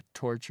way to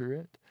torture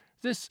it,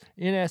 "this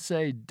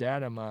NSA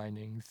data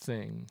mining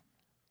thing."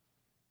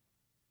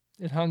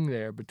 It hung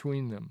there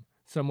between them,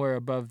 somewhere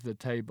above the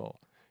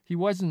table. He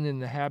wasn't in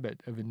the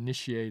habit of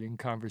initiating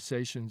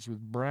conversations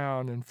with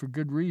Brown, and for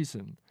good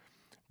reason.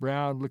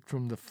 Brown looked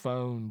from the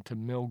phone to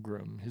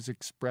Milgram, his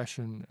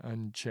expression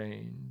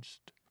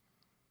unchanged.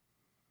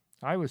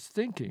 "I was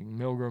thinking,"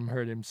 Milgram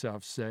heard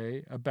himself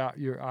say, "about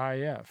your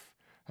IF,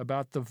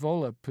 about the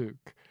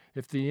Volapük.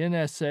 If the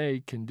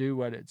NSA can do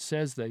what it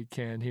says they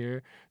can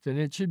here, then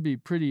it should be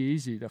pretty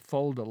easy to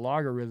fold a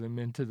logarithm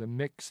into the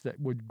mix that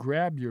would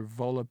grab your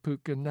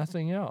Volapük and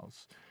nothing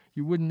else.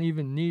 You wouldn't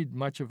even need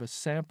much of a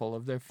sample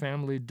of their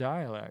family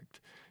dialect.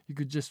 You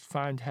could just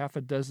find half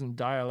a dozen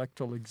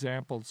dialectal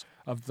examples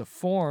of the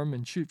form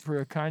and shoot for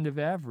a kind of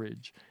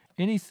average.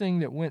 Anything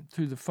that went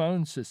through the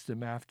phone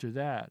system after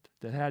that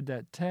had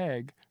that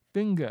tag,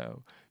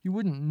 bingo. You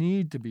wouldn't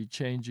need to be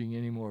changing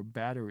any more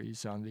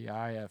batteries on the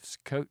IF's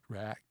coat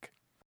rack."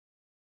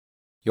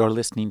 You're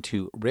listening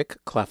to Rick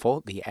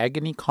Kleffel, the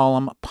Agony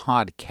Column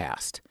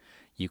podcast.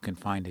 You can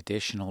find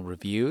additional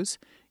reviews,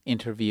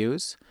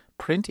 interviews,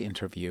 print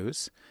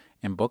interviews,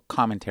 and book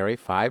commentary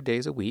 5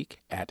 days a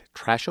week at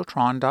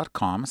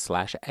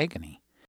trashotron.com/agony.